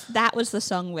 but that was the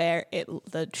song where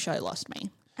the show lost me.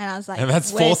 And I was like, And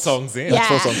that's 4 songs in. Yeah.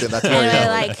 4 songs in, that's very and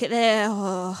early. like,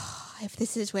 if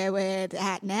this is where we're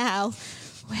at now,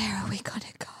 where are we going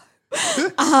to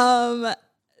go?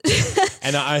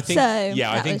 And I think, So, I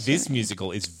that think was this funny.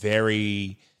 musical is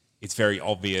very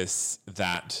obvious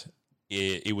that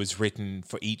it was written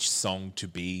for each song to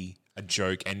be a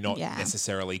joke and not Yeah.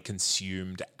 necessarily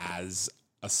consumed as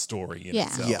a story in Yeah.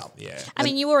 itself. Yeah. Yeah. I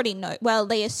mean, you already know. Well,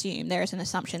 they assume there is an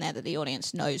assumption there that the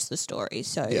audience knows the story,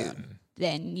 so Yeah.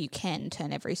 then you can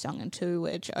turn every song into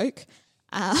a joke.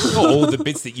 Or all the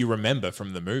bits that you remember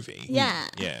from the movie. Yeah.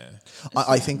 Yeah.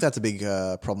 I think that's a big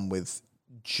problem with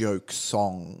joke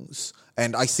songs.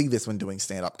 And I see this when doing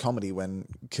stand-up comedy. When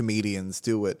comedians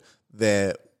do it,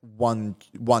 their one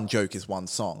joke is one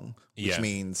song, which Yeah.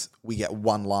 means we get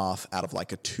one laugh out of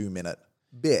like a 2-minute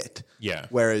bit. Yeah.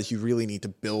 Whereas you really need to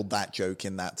build that joke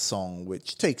in that song,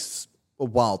 which takes a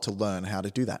while to learn how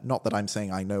to do that. Not that I'm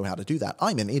saying I know how to do that.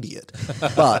 I'm an idiot.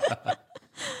 But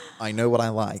I know what I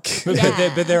like.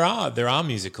 But there are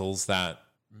musicals that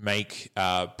make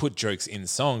put jokes in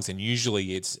songs, and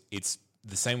usually it's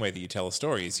the same way that you tell a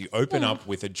story is you open up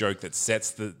with a joke that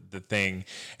sets the thing,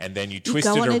 and then you twist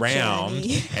go it on a around,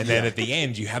 journey. and then at the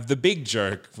end you have the big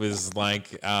joke. Was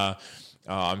like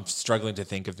I'm struggling to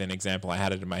think of an example. I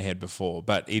had it in my head before,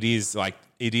 but it is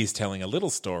telling a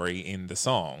little story in the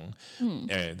song,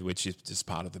 which is just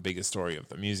part of the bigger story of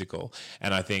the musical.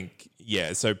 And I think,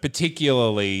 so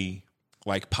particularly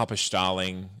like Papa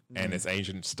Starling and his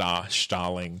agent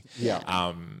Starling,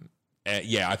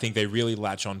 I think they really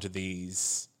latch onto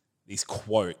these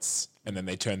quotes, and then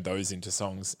they turn those into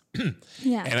songs.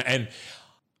 Yeah. and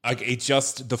like it's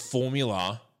just the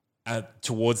formula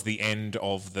towards the end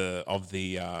of the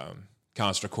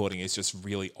cast recording is just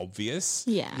really obvious.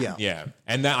 Yeah. Yeah. Yeah.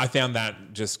 And that I found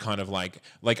that just kind of like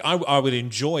I would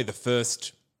enjoy the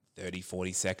first 30,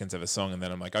 40 seconds of a song, and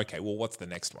then I'm like, okay, well, what's the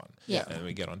next one? Yeah. And then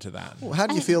we get onto that. Well, how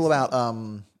do you feel about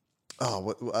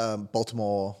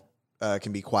Baltimore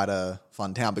can be quite a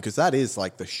fun town, because that is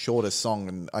like the shortest song,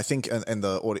 and I think in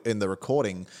the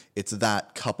recording it's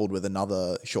that coupled with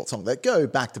another short song that go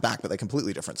back to back, but they're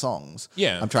completely different songs.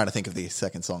 Yeah. I'm trying to think of the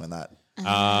second song in that.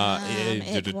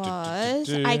 It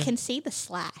was. I can see the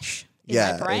slash in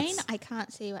Yeah, my brain. it's- I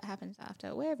can't see what happens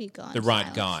after. Where have you gone? The Right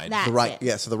Silas? Guide. That's The right, it.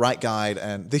 yeah. So the right guide,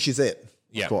 and this is it.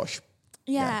 Yeah. Gosh.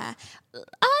 Yeah.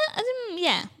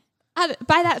 Yeah.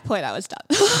 By that point, I was done.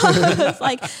 I was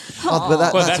like, Oh, but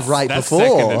Well, that's right that's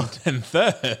before. second and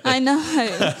third. I know.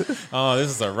 Oh, this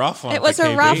is a rough one. It was for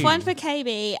a rough KB. one for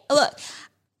KB. Look,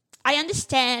 I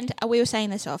understand. We were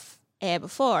saying this off air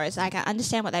before. It's like I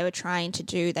understand what they were trying to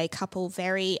do. They couple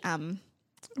very Iconic?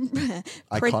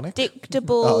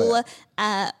 predictable,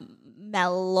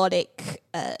 melodic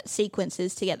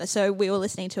sequences together. So we were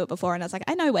listening to it before, and I was like,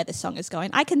 I know where this song is going.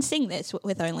 I can sing this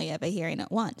with only ever hearing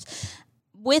it once.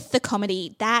 With the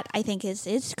comedy, that I think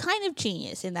is kind of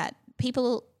genius in that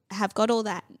people have got all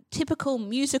that typical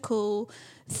musical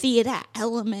theatre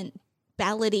element,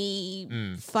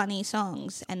 ballady, funny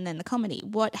songs, and then the comedy.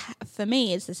 What for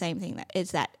me is the same thing,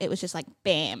 that it was just like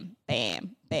bam,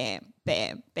 bam, bam,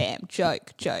 bam, bam,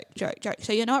 joke, joke, joke, joke.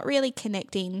 So you're not really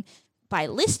connecting by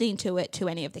listening to it to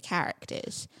any of the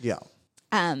characters. Yeah.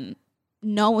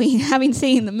 Having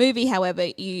seen the movie, however,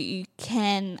 you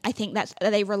can. I think that's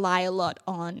they rely a lot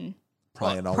on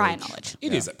Prior prior knowledge. knowledge.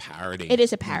 It is a parody. It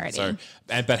is a parody. So,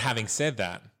 but having said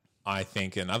that, I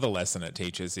think another lesson it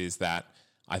teaches is that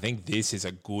I think this is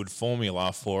a good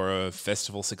formula for a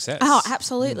festival success. Oh,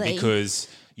 absolutely. Because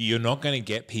you're not going to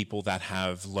get people that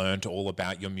have learned all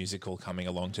about your musical coming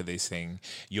along to this thing.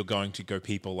 You're going to go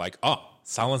people like, oh,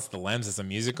 Silence of the Lambs is a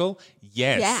musical?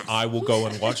 Yes, Yes. I will go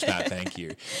and watch that, thank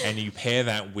you. And you pair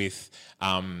that with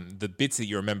the bits that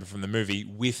you remember from the movie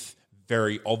with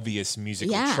very obvious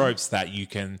musical tropes that you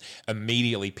can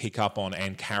immediately pick up on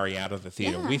and carry out of the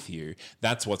theatre with you.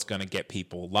 That's what's going to get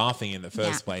people laughing in the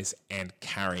first place and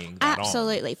carrying that on.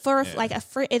 Absolutely. For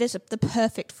it is the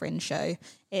perfect Fringe show.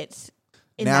 It's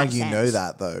in now that you sense. know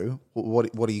that though.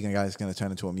 What are you guys going to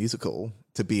turn into a musical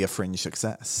to be a Fringe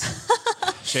success?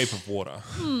 Shape of Water.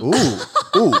 Ooh,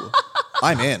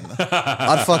 I'm in.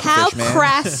 I'd fuck How a fish, man.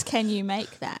 crass can you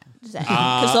make that?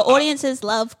 Because the audiences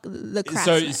love the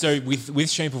crassness. So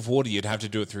with Shape of Water, you'd have to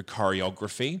do it through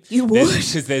choreography. You would.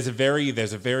 Because there's an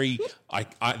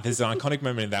iconic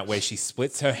moment in that where she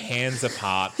splits her hands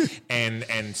apart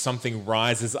and something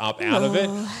rises up out of it.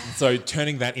 So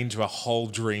turning that into a whole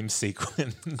dream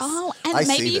sequence. Oh, I and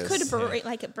maybe see you this.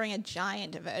 could bring a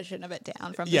giant version of it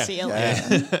down from the ceiling.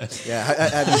 Yeah.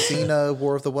 Have you seen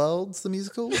War of the Worlds, the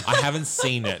musical? I haven't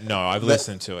seen it. No, I've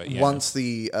listened to it. Yeah. Once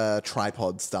the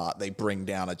tripods start, they bring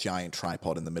down a giant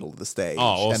tripod in the middle of the stage. Oh,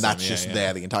 awesome. And that's just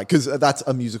there the entire... Because that's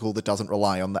a musical that doesn't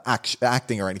rely on the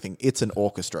acting or anything. It's an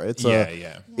orchestra. It's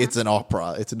It's an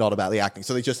opera. It's not about the acting.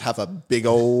 So they just have a big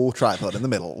old tripod in the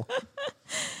middle.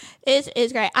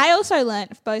 It's great. I also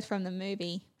learned both from the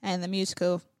movie and the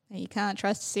musical that you can't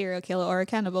trust a serial killer or a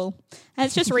cannibal. And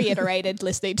it's just reiterated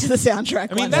listening to the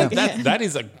soundtrack. I mean, once again. that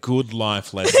is a good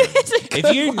life lesson.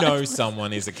 If you know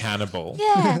someone is a cannibal,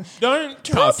 don't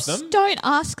trust them. Don't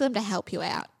ask them to help you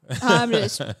out. I'm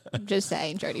just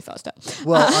saying, Jodie Foster.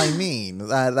 Well, I mean,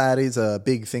 that is a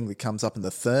big thing that comes up in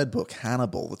the third book,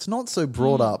 Hannibal. It's not so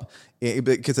brought up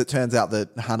because it turns out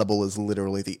that Hannibal is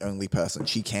literally the only person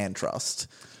she can trust.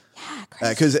 Yeah,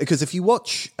 Because if you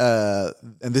watch, and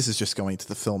this is just going to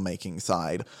the filmmaking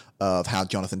side of how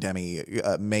Jonathan Demme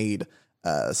made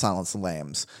Silence of the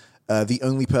Lambs, the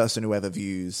only person who ever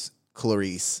views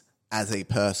Clarice as a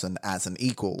person, as an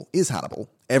equal, is Hannibal.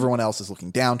 Everyone else is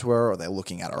looking down to her, or they're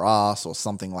looking at her ass, or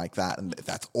something like that, and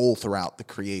that's all throughout the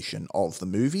creation of the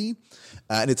movie.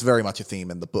 And it's very much a theme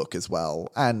in the book as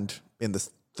well, and in the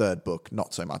third book,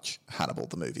 not so much Hannibal,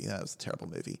 the movie. That was a terrible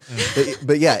movie.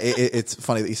 But yeah, it's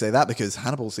funny that you say that, because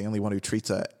Hannibal's the only one who treats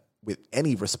her with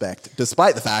any respect,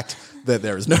 despite the fact that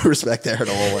there is no respect there at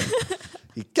all, and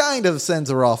he kind of sends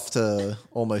her off to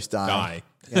almost die.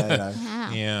 Yeah, you know.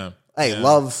 Yeah. Hey,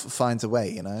 love finds a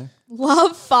way, you know?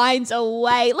 Love finds a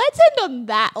way. Let's end on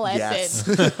that lesson. Yes.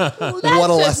 That's What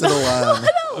a lesson to learn.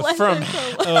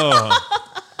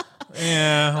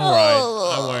 Yeah, all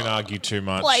right. I won't argue too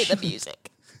much. Play the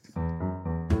music.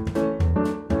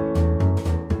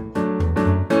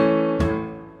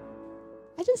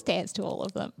 I just dance to all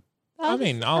of them. I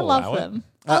mean, I'll I love allow it. them.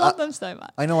 I love them so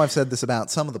much. I know I've said this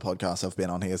about some of the podcasts I've been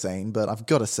on here, Zane, but I've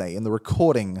got to say, in the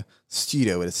recording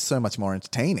studio, it is so much more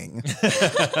entertaining.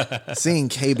 Seeing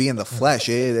KB in the flesh,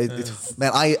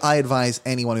 man, I advise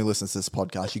anyone who listens to this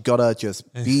podcast, you got to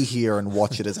just be here and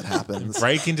watch it as it happens.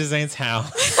 Break into Zane's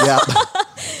house.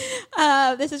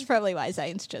 Yeah. This is probably why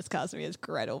Zane's just cast me as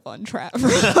Gretel von Trapp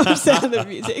from Sound of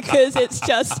Music, because it's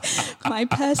just my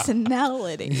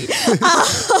personality.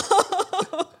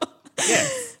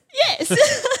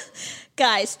 Yes.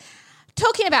 Guys,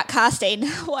 talking about casting,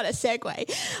 what a segue.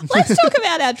 Let's talk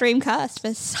about our dream cast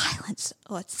for Silence,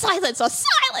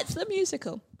 the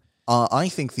musical. I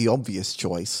think the obvious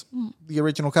choice, the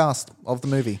original cast of the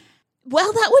movie.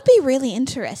 Well, that would be really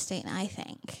interesting, I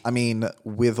think. I mean,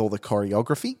 with all the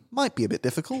choreography, might be a bit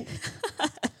difficult.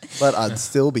 But I'd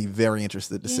still be very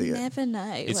interested to see You it. never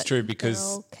know. It's what true, because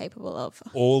they're all capable of.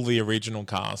 all the original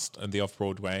cast and the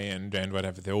off-Broadway and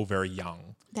whatever, they're all very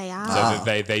young. They are. So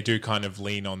they do kind of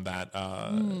lean on that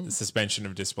suspension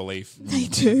of disbelief. They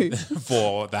do.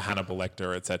 For the Hannibal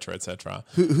Lecter, et cetera, et cetera.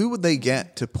 Who would they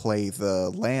get to play the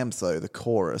lambs, though, the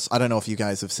chorus? I don't know if you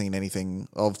guys have seen anything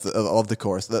of the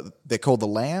chorus. They're called the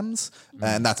Lambs,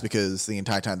 and that's because the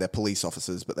entire time they're police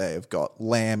officers, but they've got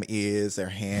lamb ears, their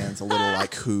hands a little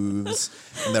like hooves,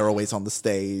 and they're always on the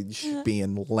stage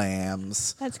being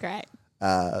lambs. That's great.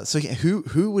 So yeah,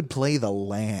 who would play the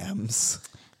lambs?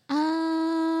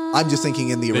 I'm just thinking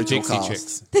in the original Dixie cast.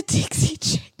 Chicks. The Dixie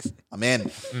Chicks. I'm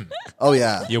in. Oh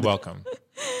yeah. You're welcome.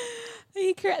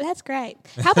 That's great.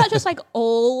 How about just like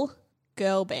all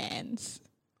girl bands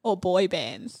or boy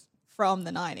bands from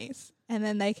the 90s, and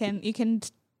then you can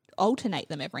alternate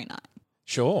them every night.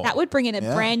 Sure. That would bring in a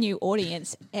brand new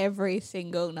audience every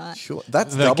single night. Sure.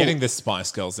 That's Though double. getting the Spice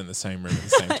Girls in the same room at the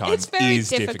same time It's very is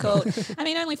difficult. difficult. I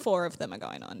mean, only 4 of them are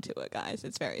going on to it, guys.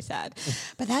 It's very sad.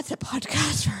 But that's a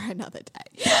podcast for another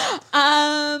day.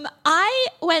 I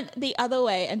went the other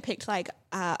way and picked like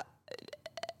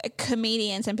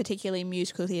comedians, and particularly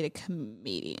musical theatre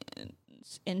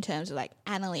comedians, in terms of like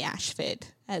Annalie Ashford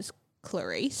as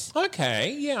Clarice.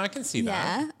 Okay, yeah, I can see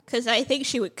that. Yeah, because I think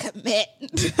she would commit.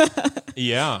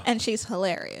 Yeah. And she's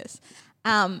hilarious.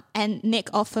 And Nick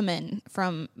Offerman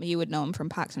you would know him from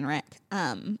Parks and Rec,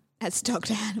 as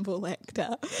Dr. Hannibal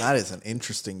Lecter. That is an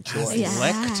interesting choice.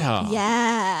 Lecter.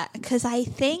 Yeah, because I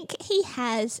think he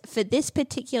has, for this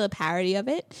particular parody of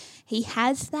it, he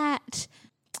has that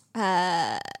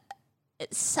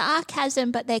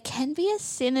sarcasm, but there can be a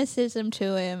cynicism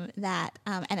to him that,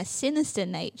 and a sinister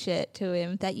nature to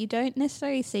him that you don't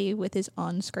necessarily see with his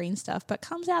on-screen stuff, but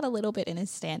comes out a little bit in his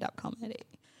stand-up comedy.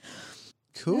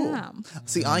 Cool. Yeah.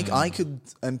 See, I could,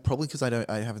 and probably because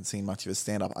I haven't seen much of his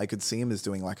stand up, I could see him as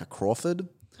doing like a Crawford.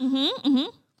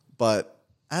 But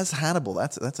as Hannibal,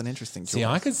 that's an interesting choice. See,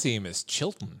 I could see him as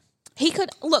Chilton. He could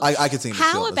look. I could see him as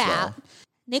How Chilton as about well.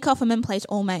 Nick Offerman plays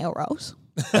all male roles?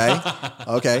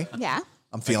 Okay. Yeah.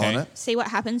 I'm feeling Okay. it. See what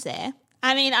happens there.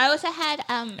 I mean, I also had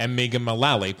And Megan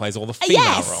Mullally plays all the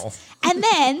female roles. and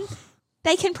then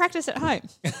they can practice at home.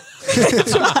 So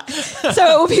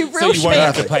it will be real. So you won't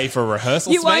have to schmick. pay for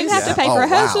rehearsal You space? won't have to pay Oh, for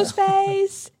rehearsal wow.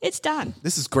 space. It's done.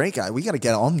 This is great, guy. We got to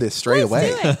get on this straight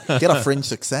Let's away. Get a Fringe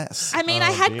success. I mean,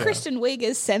 I had Kristen Wiig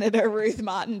as Senator Ruth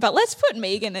Martin, but let's put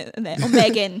Megan in there. Or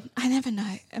Megan. I never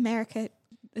know. America,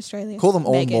 Australia. Call them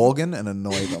all Megan. Morgan and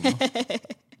annoy them.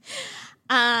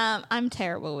 I'm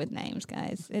terrible with names,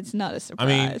 guys. It's not a I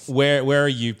surprise. mean, where are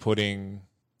you putting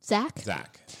Zach?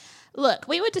 Zach? Look,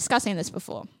 we were discussing this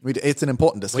before. It's an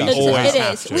important discussion. always It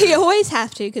have is. to. We always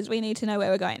have to because we need to know where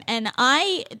we're going. And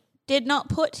I did not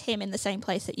put him in the same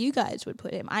place that you guys would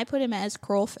put him. I put him as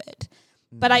Crawford.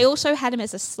 But I also had him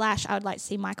as a slash. I would like to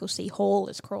see Michael C. Hall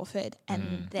as Crawford.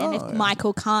 And then if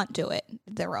Michael can't do it,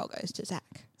 the role goes to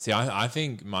Zach. See, I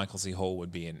think Michael C. Hall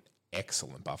would be an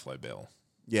excellent Buffalo Bill.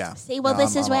 Yeah. See, well, No,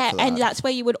 this I'm is up where, for and that. that's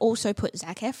where you would also put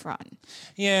Zac Efron,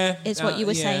 Yeah. is what you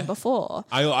were saying before.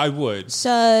 I would.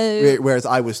 So, Whereas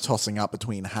I was tossing up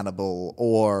between Hannibal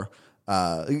or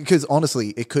because honestly,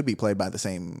 it could be played by the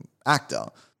same actor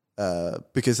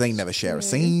because they never share a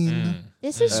scene.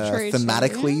 this is true.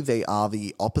 Thematically, too. they are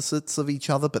the opposites of each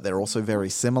other, but they're also very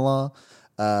similar.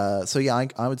 So yeah,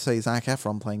 I would say Zac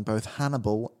Efron playing both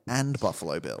Hannibal and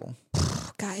Buffalo Bill.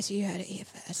 Guys, you heard it here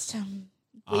first.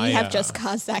 We I, have just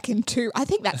cast Zach in two. I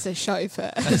think that's a show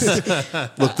first.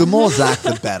 Look, the more Zac,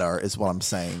 the better, is what I'm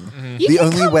saying. You The can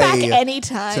only come back way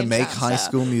anytime, to make Sansa. High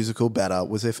School Musical better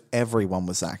was if everyone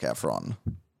was Zac Efron.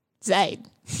 Zayn.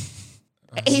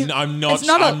 He- I'm not. it's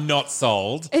not a- I'm not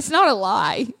sold. It's not a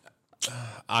lie.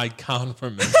 I can't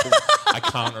remember. I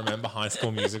can't remember High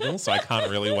School Musical, so I can't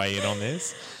really weigh in on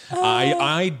this.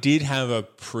 I did have a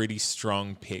pretty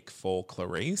strong pick for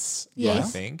Clarice. I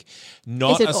Yes. think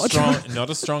not Is it a Audra? strong, not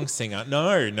a strong singer.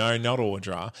 No, not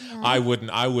Audra. I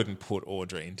wouldn't put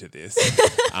Audra into this.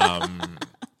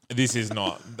 This is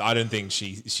not. I don't think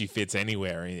she fits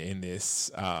anywhere in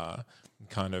this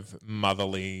kind of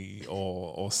motherly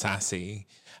or sassy.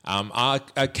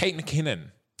 Kate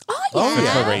McKinnon. Oh, For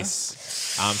yeah. Clarice.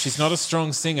 She's not a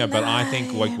strong singer, but I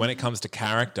think like when it comes to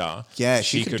character, Yeah,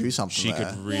 she could do something She there.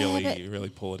 could really, Yeah, but- really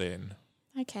pull it in.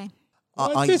 Okay.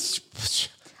 I-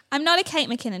 I'm not a Kate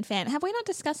McKinnon fan. Have we not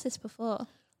discussed this before?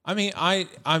 I mean,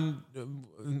 I'm.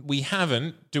 We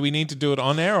haven't. Do we need to do it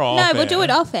on air or No, off we'll air? do it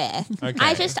off air. Okay.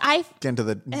 I get into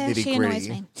the nitty she annoys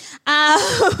gritty. me.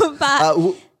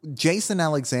 But Jason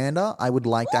Alexander, I would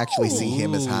like to actually see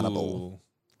him as Hannibal. Ooh,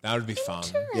 that would be fun.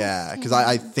 Yeah, because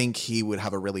I think he would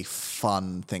have a really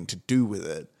fun thing to do with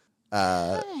it.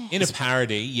 In a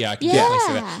parody, yeah, I can Yeah. definitely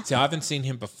see that. See, I haven't seen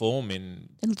him perform in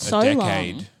so a long.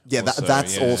 decade. Yeah, or so,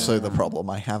 that's yeah. also the problem.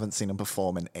 I haven't seen him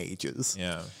perform in ages.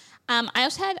 Yeah. I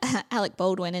also had Alec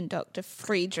Baldwin and Dr.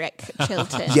 Friedrich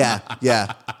Chilton. Yeah.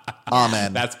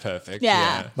 Amen. That's perfect.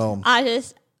 Yeah. Yeah. Boom.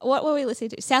 What were we listening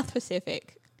to? South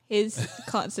Pacific. His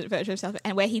concert version of South Pacific,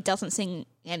 and where he doesn't sing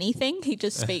anything, he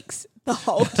just speaks the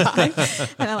whole time.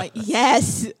 And I'm like,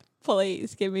 yes,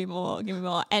 please, give me more.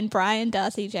 And Brian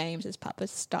Darcy James as Papa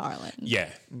Starlin. Yeah.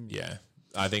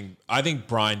 I think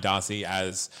Brian Darcy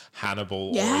as Hannibal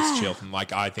or Yeah. as Chilton,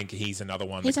 like I think he's another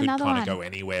one He's that could another kind of one. go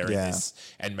anywhere in Yeah. this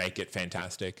and make it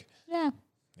fantastic. Yeah.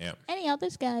 Yeah. Any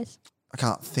others, guys? I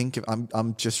can't think of.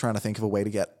 I'm just trying to think of a way to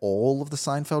get all of the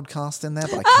Seinfeld cast in there,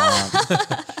 but I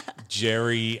can't.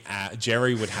 Jerry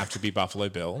would have to be Buffalo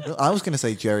Bill. I was going to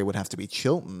say Jerry would have to be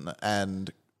Chilton,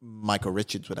 and Michael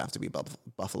Richards would have to be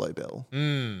Buffalo Bill.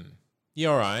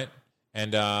 You're right.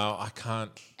 And I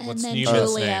can't. What's and then Newman's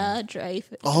Julia name?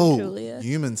 Dreyfus. Oh, Julia.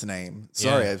 Newman's name.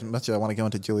 Sorry, Yeah. as much as I want to go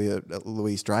into Julia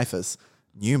Louise Dreyfus,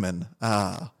 Newman.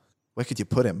 Where could you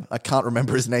put him? I can't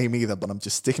remember his name either, but I'm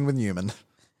just sticking with Newman.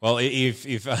 Well, if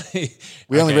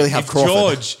We only really have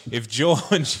Crawford. If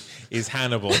George is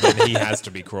Hannibal, then he has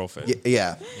to be Crawford.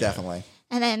 Yeah, definitely.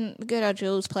 And then good old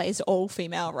Jules plays all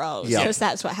female roles Yeah. because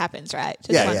that's what happens, right?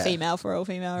 Just Yeah, one yeah. female for all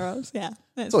female roles. Yeah.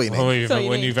 That's all you need. Well,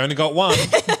 when you've only got one.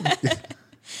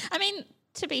 I mean,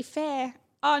 to be fair,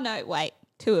 oh no, wait,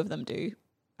 two of them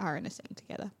are in a scene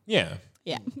together. Yeah.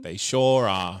 Yeah. They sure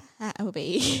are. That will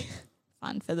be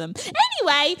fun for them.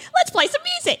 Anyway, let's play some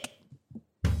music.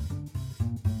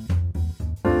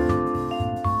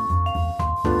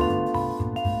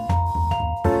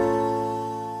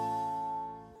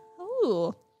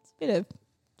 Ooh, it's a bit of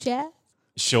jazz,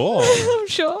 Sure. I'm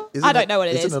sure. I don't know what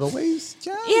it is. Isn't it always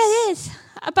jazz? Yeah, it is.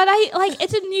 But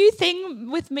it's a new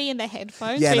thing with me in the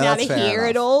headphones, being able that's to fair hear enough.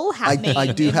 it all happening.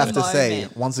 I do in have the to say,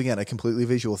 moment. once again, a completely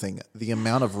visual thing. The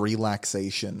amount of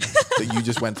relaxation that you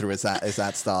just went through as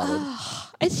that started.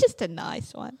 It's just a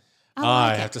nice one.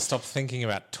 I have to stop thinking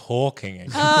about talking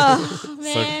again. Oh,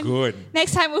 man. So good.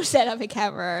 Next time we'll set up a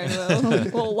camera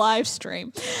and we'll live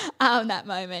stream that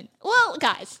moment. Well,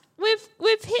 guys,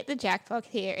 we've hit the jackpot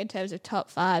here in terms of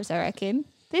top fives, I reckon.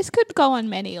 This could go on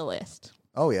many a list.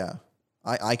 Oh, yeah.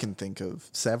 I can think of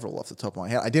several off the top of my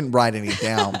head. I didn't write any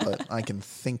down, but I can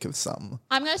think of some.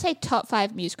 I'm going to say top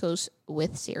 5 musicals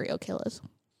with serial killers.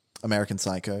 American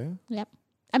Psycho. Yep.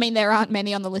 I mean, there aren't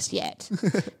many on the list yet,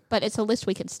 but it's a list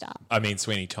we can start. I mean,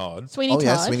 Sweeney Todd. Sweeney Oh, Todd.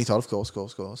 yeah, Sweeney Todd, of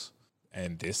course.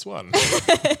 And this one.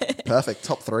 Perfect.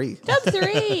 Top 3. Top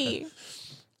 3.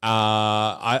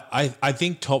 I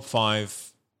think top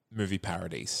 5 movie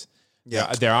parodies.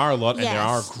 Yeah. There are a lot, and there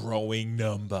are Yes. a growing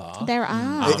number. There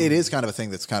are. It is kind of a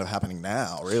thing that's kind of happening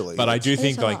now, really. But I do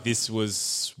think a lot. this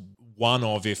was one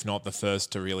of, if not the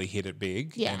first, to really hit it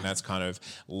big, Yeah. and that's kind of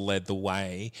led the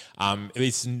way.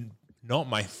 It's not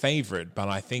my favorite, but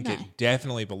I think No. it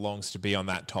definitely belongs to be on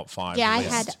that top 5 Yeah,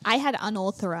 list. I had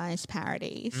unauthorized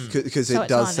parodies, Because So it it's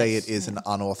does on say its- it is an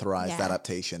unauthorized Yeah.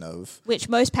 adaptation of... which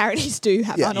most parodies do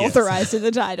have Yeah. unauthorized in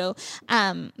the title.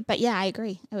 But yeah, I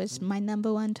agree. It was my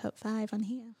number 1 top 5 on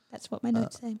here. That's what my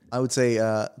notes say. I would say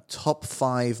top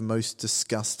 5 most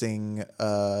disgusting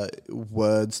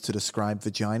words to describe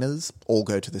vaginas all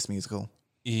go to this musical.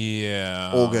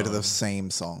 Yeah. All go to the same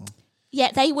song.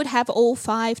 Yeah, they would have all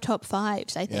 5 top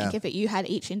 5s, I think, Yeah. if you had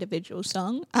each individual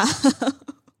song.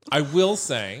 I will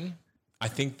say, I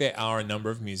think there are a number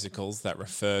of musicals that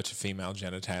refer to female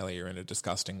genitalia in a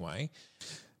disgusting way.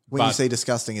 When you But- say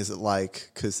disgusting, is it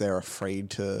like because they're afraid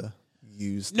to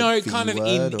use the No, V kind of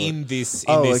word, or- in this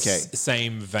okay.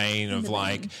 same vein of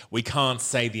like we can't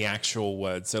say the actual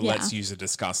word, so Yeah. let's use a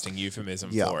disgusting euphemism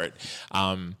Yeah. for it.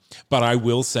 But I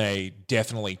will say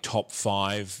definitely top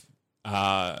 5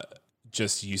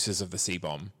 just uses of the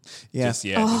C-bomb. Yeah. Oh,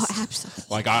 just- absolutely.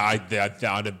 Like I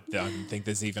don't think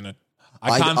there's even a.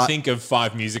 I I- can't I- think of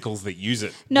 5 musicals that use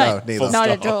it. No, neither. not Stop.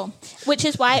 at all. Which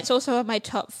is why it's also on my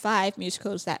top 5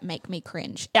 musicals that make me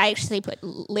cringe. I actually put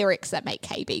lyrics that make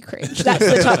KB cringe. That's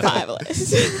the top 5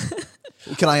 list.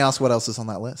 Can I ask what else is on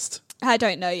that list? I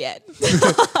don't know yet.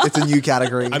 It's a new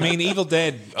category. I mean, Evil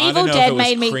Dead. I Evil don't know Dead if it was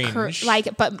made me cringe.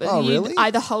 Oh,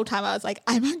 really? the whole time I was like,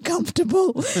 I'm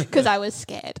uncomfortable because I was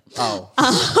scared.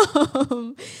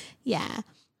 oh, Yeah,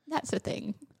 that's the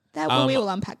thing. That we will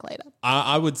unpack later.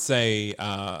 I would say,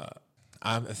 how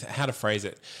to phrase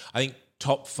it? I think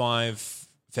top 5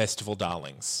 festival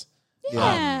darlings.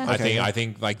 Yeah. I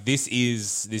think like this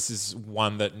is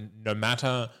one that no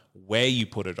matter where you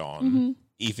put it on,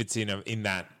 if it's in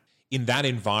that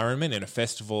environment, in a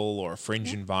festival or a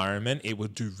fringe environment, it will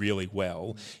do really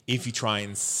well. If you try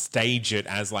and stage it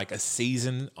as like a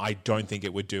season, I don't think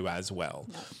it would do as well.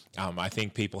 No. I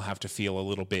think people have to feel a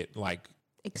little bit like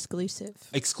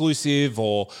exclusive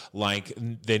or like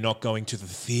they're not going to the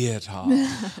theatre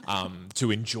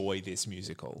to enjoy this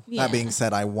musical. Yeah. that being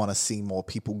said, I want to see more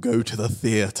people go to the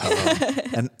theatre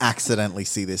and accidentally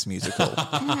see this musical.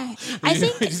 I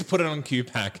think Just put it on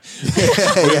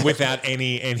QPAC without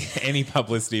any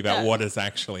publicity about what it's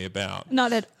actually about.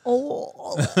 not at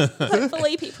all.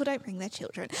 Hopefully people don't bring their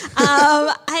children.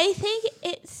 I think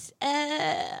it's,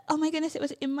 oh my goodness, it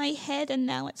was in my head and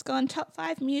now it's gone. Top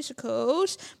 5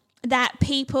 musicals that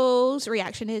people's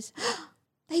reaction is,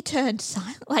 they turned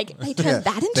silent. Like, they turned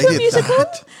that into they a did musical?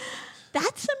 that.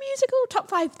 That's a musical? Top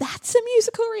 5, that's a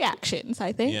musical reactions,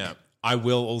 I think. Yeah. I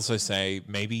will also say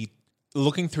maybe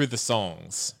looking through the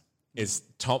songs is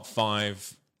top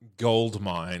 5 gold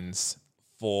mines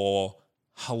for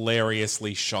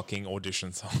hilariously shocking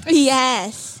audition songs.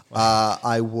 Yes.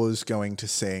 I was going to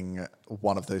sing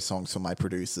one of those songs for my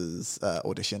producer's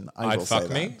audition. I will Fuck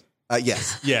say Me? that.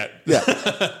 Yes. Yeah. Yeah.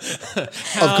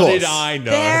 How course. did I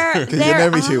know? There you know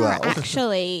me too are well.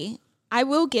 actually, I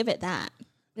will give it that.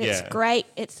 It's Yeah. great.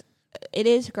 It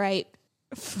is great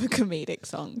for comedic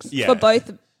songs Yeah. for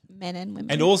both men and women.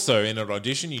 And also in an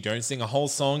audition, you don't sing a whole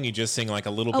song. You just sing like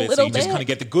a little bit. So little you just bit. kind of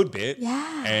get the good bit.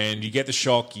 Yeah. And you get the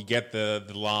shock, you get the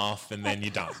laugh, and then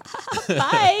you're done.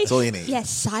 Bye. That's all you need. Yes,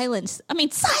 Silence. I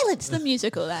mean, Silence, the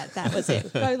musical. That was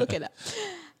it. Go look it up.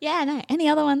 Yeah, no. Any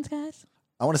other ones, guys?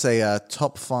 I want to say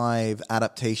top 5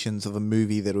 adaptations of a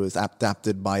movie that was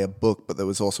adapted by a book, but there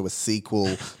was also a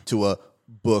sequel to a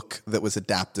book that was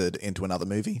adapted into another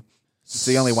movie. It's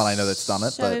the only one I know that's done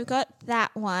it. So But we've got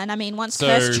that one. I mean, once So-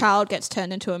 Cursed Child gets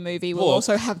turned into a movie, we'll Book.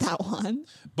 also have that one.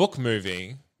 Book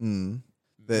movie, screenplay,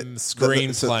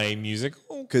 screenplay,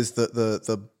 musical. because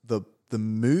the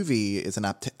movie is an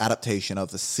adaptation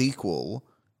of the sequel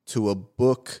to a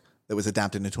book that was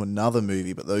adapted into another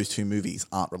movie, but those two movies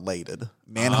aren't related.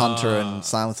 Manhunter and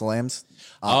Silence of the Lambs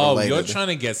aren't Oh, related. you're trying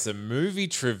to get some movie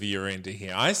trivia into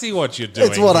here. I see what you're doing.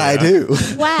 It's what I here. do.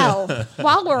 Wow.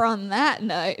 While we're on that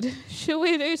note, should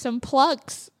we do some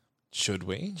plugs? Should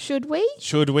we? Should we?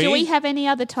 Should we? Do we have any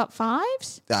other top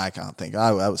 5s? I can't think.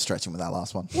 I was stretching with that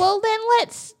last one. Well, then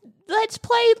let's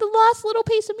play the last little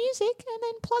piece of music and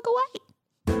then plug away.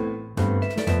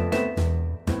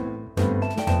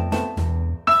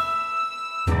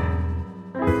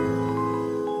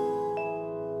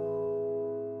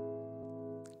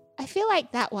 I feel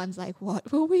like that one's like,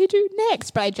 what will we do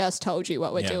next? But I just told you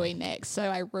what we're doing next, so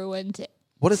I ruined it.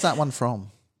 What is that one from?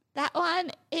 That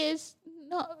one is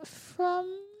not from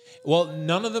Well,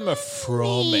 none of them are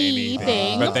from anything,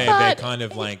 anything, but they're kind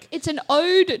of like. it's an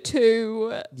ode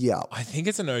to Yeah. I think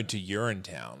it's an ode to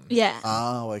Urinetown. yeah,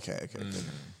 Oh, okay.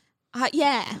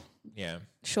 yeah, Yeah,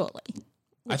 shortly.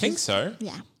 I think so.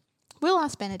 Yeah, we'll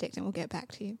ask Benedict and we'll get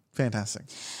back to you. Fantastic.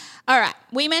 All right,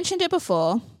 we mentioned it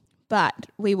before, but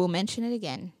we will mention it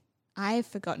again. I've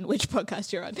forgotten which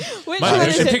podcast you're on. Which My one is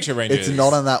Motion it? Picture Rangers. It's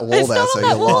not on that wall It's there, not so on that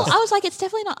you're wall. lost. I was like, it's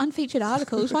definitely not unfeatured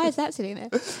articles. Why is that sitting there?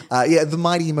 Yeah, the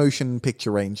Mighty Motion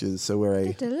Picture Rangers. So we're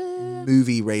a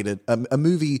movie related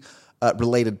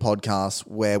podcast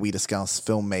where we discuss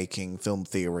filmmaking, film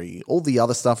theory, all the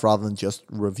other stuff rather than just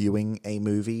reviewing a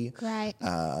movie. Right.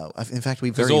 In fact,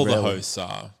 we Because very all the rarely hosts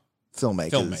are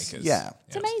filmmakers. Yeah.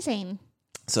 It's amazing.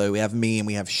 So we have me and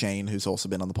we have Shane, who's also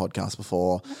been on the podcast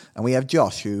before. And we have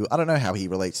Josh, who I don't know how he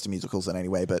relates to musicals in any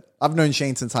way, but I've known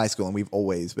Shane since high school and we've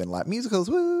always been like, musicals,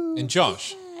 woo. And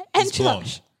Josh. And He's blonde.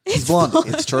 Josh. He's blonde.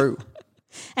 It's true.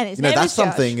 And his You know, name that's is Josh.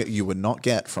 something you would not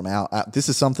get from our... this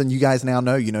is something you guys now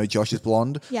know. You know Josh is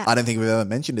blonde. Yeah. I don't think we've ever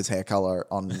mentioned his hair color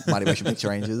on Mighty Motion Picture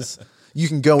Rangers. You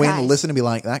can go in Guys. and listen and be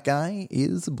like, that guy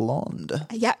is blonde.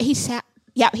 Yeah, he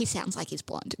sounds like he's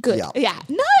blonde. Good. Yeah. Yeah.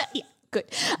 No. Yeah. Good.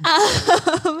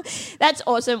 That's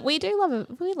awesome. We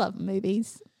love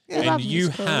movies. We love And you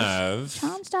musicals. have.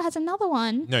 Charmstar has another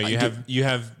one. No, you have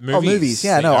movies. Oh, movies.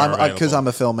 Yeah, that no, are because I'm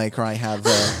available. a filmmaker, I have...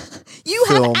 You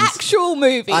have films. actual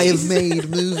movies. I have made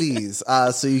movies.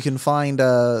 So you can find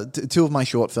two of my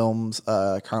short films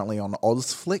currently on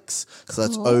Ozflix. So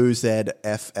that's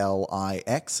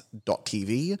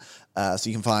OZFLIX.tv. So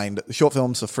you can find short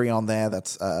films for free on there.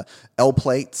 That's L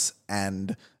Plates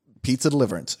and Pizza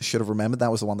Deliverance. Should have remembered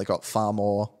that was the one that got far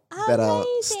more better Amazing.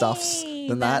 stuffs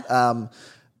than that.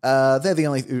 They're the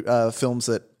only films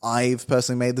that I've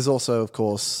personally made. There's also, of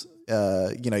course...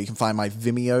 you can find my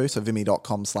Vimeo, so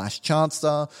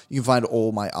vimeo.com/Chanstar. You can find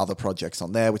all my other projects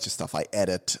on there, which is stuff I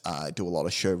edit. I do a lot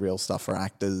of showreel stuff for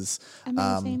actors.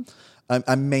 Amazing.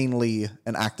 I'm mainly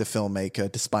an actor filmmaker,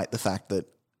 despite the fact that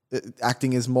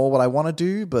acting is more what I want to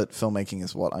do, but filmmaking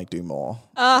is what I do more.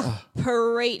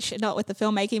 Preach. Not with the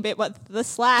filmmaking bit, but the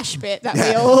slash bit that we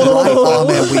Right? all Oh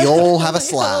man, we all have a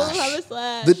we all slash. have a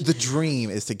slash. The dream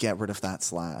is to get rid of that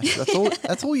slash. That's all.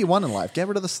 That's all you want in life. Get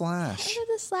rid of the slash. Get rid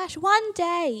of the slash. One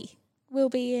day we'll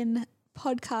be in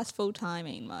podcast full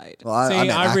timing mode. Well, See, I'm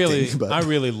in acting, I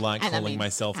really like And I calling mean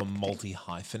myself a acting.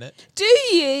 multi-hyphenate. Do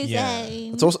you, Yeah.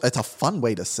 Zane? it's a fun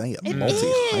way to say it. It Multi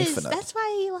is. hyphenate. That's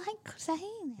why you like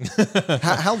saying it.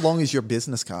 How long is your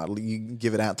business card? You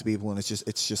give it out to people, and it's just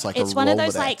like It's a one of Rolodex.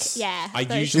 those like, yeah. I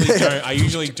those-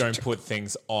 usually don't put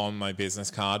things on my business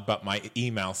card, but my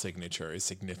email signature is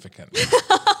significant.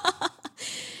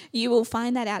 You will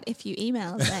find that out if you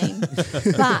email Zane.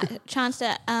 But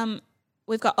Chancellor,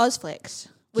 we've got Ozflix.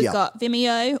 We've Yeah. got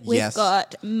Vimeo. We've Yes.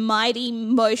 got Mighty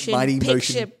Motion Mighty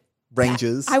Picture. Motion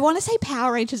Rangers. I want to say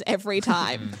Power Rangers every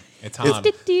time. It's hard.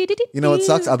 You know what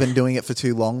sucks? I've been doing it for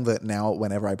too long that now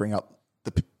whenever I bring up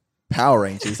the Power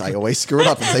Rangers, I always screw it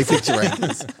up and say Picture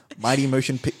Rangers. Mighty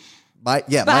Motion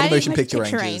Picture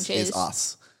Rangers is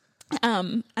us.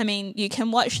 I mean, you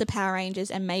can watch the Power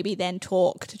Rangers and maybe then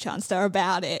talk to Chancellor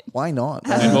about it. Why not?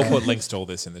 And we'll put links to all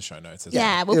this in the show notes as well.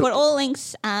 Yeah, we'll put all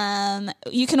links.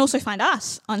 You can also find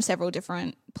us on several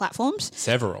different platforms.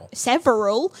 Several.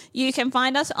 You can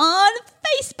find us on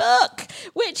Facebook,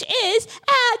 which is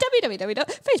at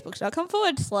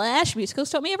www.facebook.com/musicals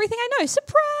taught me everything I know.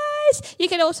 Surprise! You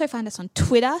can also find us on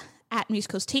Twitter at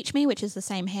Musicals Teach Me, which is the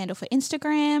same handle for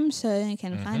Instagram, so you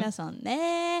can find us on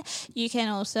there. You can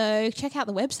also check out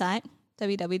the website,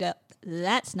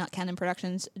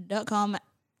 www.that'snotcanonproductions.com.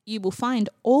 You will find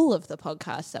all of the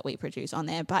podcasts that we produce on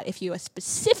there, but if you are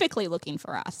specifically looking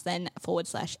for us, then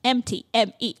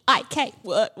 /MTMEIK,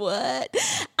 what? Or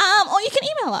you can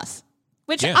email us.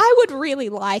 Which I would really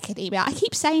like an email. I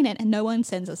keep saying it and no one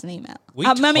sends us an email.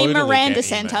 Miranda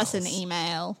sent us an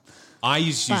email. I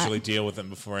usually deal with them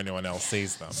before anyone else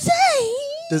sees them.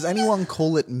 Does anyone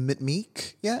call it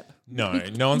Mitmeek yet? No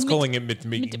one's calling it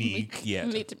Mitmeek yet.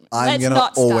 I'm going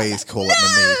to always call it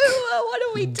Mitmeek. What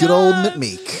are we doing? Good old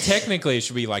Mitmeek. Technically, it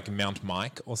should be like Mount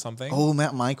Mike or something. Oh,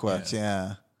 Mount Mike works,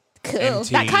 yeah. Cool.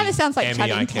 That kind of sounds like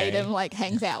Channing Tatum like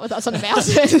hangs out with us on a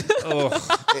mountain.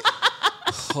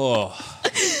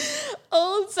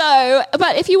 Also,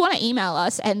 but if you want to email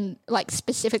us and like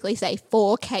specifically say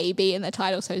 4KB in the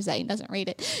title so Zane doesn't read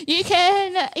it, you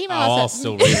can email us. I'll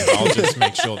still read it. I'll just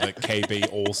make sure that KB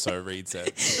also reads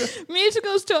it.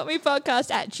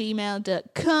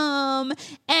 musicalstaught.me@gmail.com.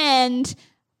 And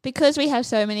because we have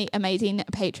so many amazing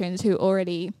patrons who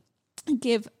already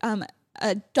give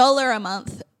 $1 a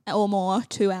month or more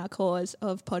to our cause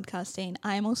of podcasting,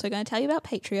 I am also going to tell you about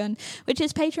Patreon, which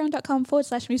is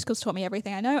patreon.com/musicals taught me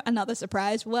everything I know. Another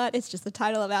surprise. What? It's just the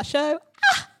title of our show.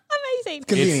 Amazing.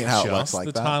 Convenient It's how it just works like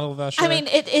the that. title of our show. I mean,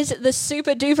 it is the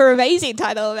super duper amazing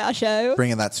title of our show.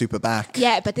 Bringing that super back.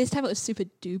 Yeah, but this time it was super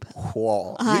duper.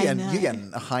 Whoa. You're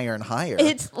getting higher and higher.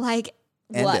 It's like,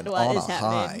 what Ending is on a happening?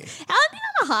 high. Ending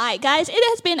on a high. Guys, it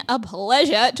has been a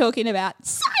pleasure talking about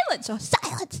Silence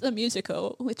the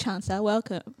musical with Chancellor.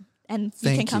 Welcome. And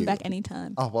you can come back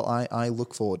anytime. Oh, well, I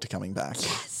look forward to coming back.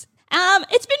 Yes.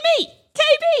 It's been me,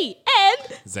 KB, and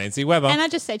Zane C. Weber. And I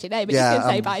just said your name, but you can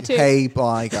say bye too. Hey,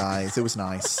 bye, guys. It was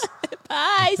nice.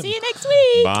 Bye. See you next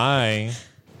week. Bye.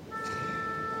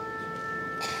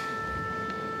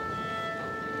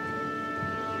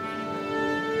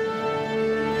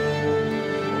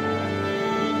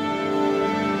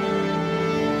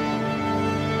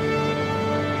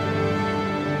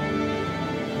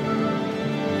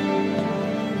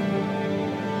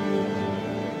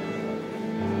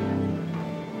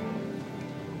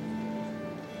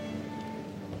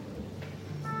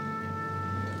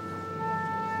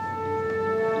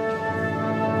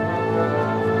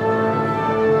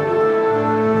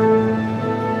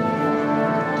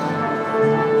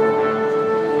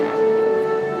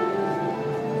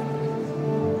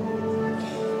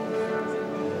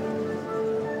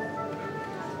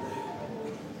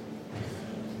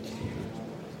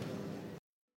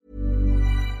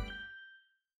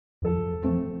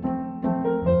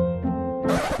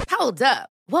 Hold up.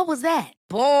 What was that?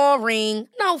 Boring.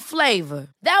 No flavor.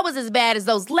 That was as bad as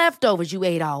those leftovers you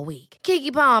ate all week.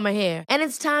 Keke Palmer here, and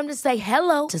it's time to say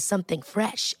hello to something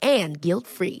fresh and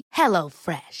guilt-free. Hello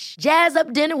Fresh. Jazz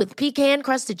up dinner with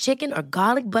pecan-crusted chicken or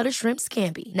garlic butter shrimp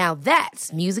scampi. Now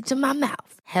that's music to my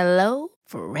mouth. Hello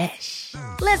Fresh.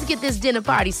 Let's get this dinner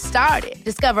party started.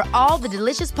 Discover all the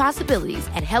delicious possibilities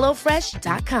at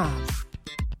HelloFresh.com.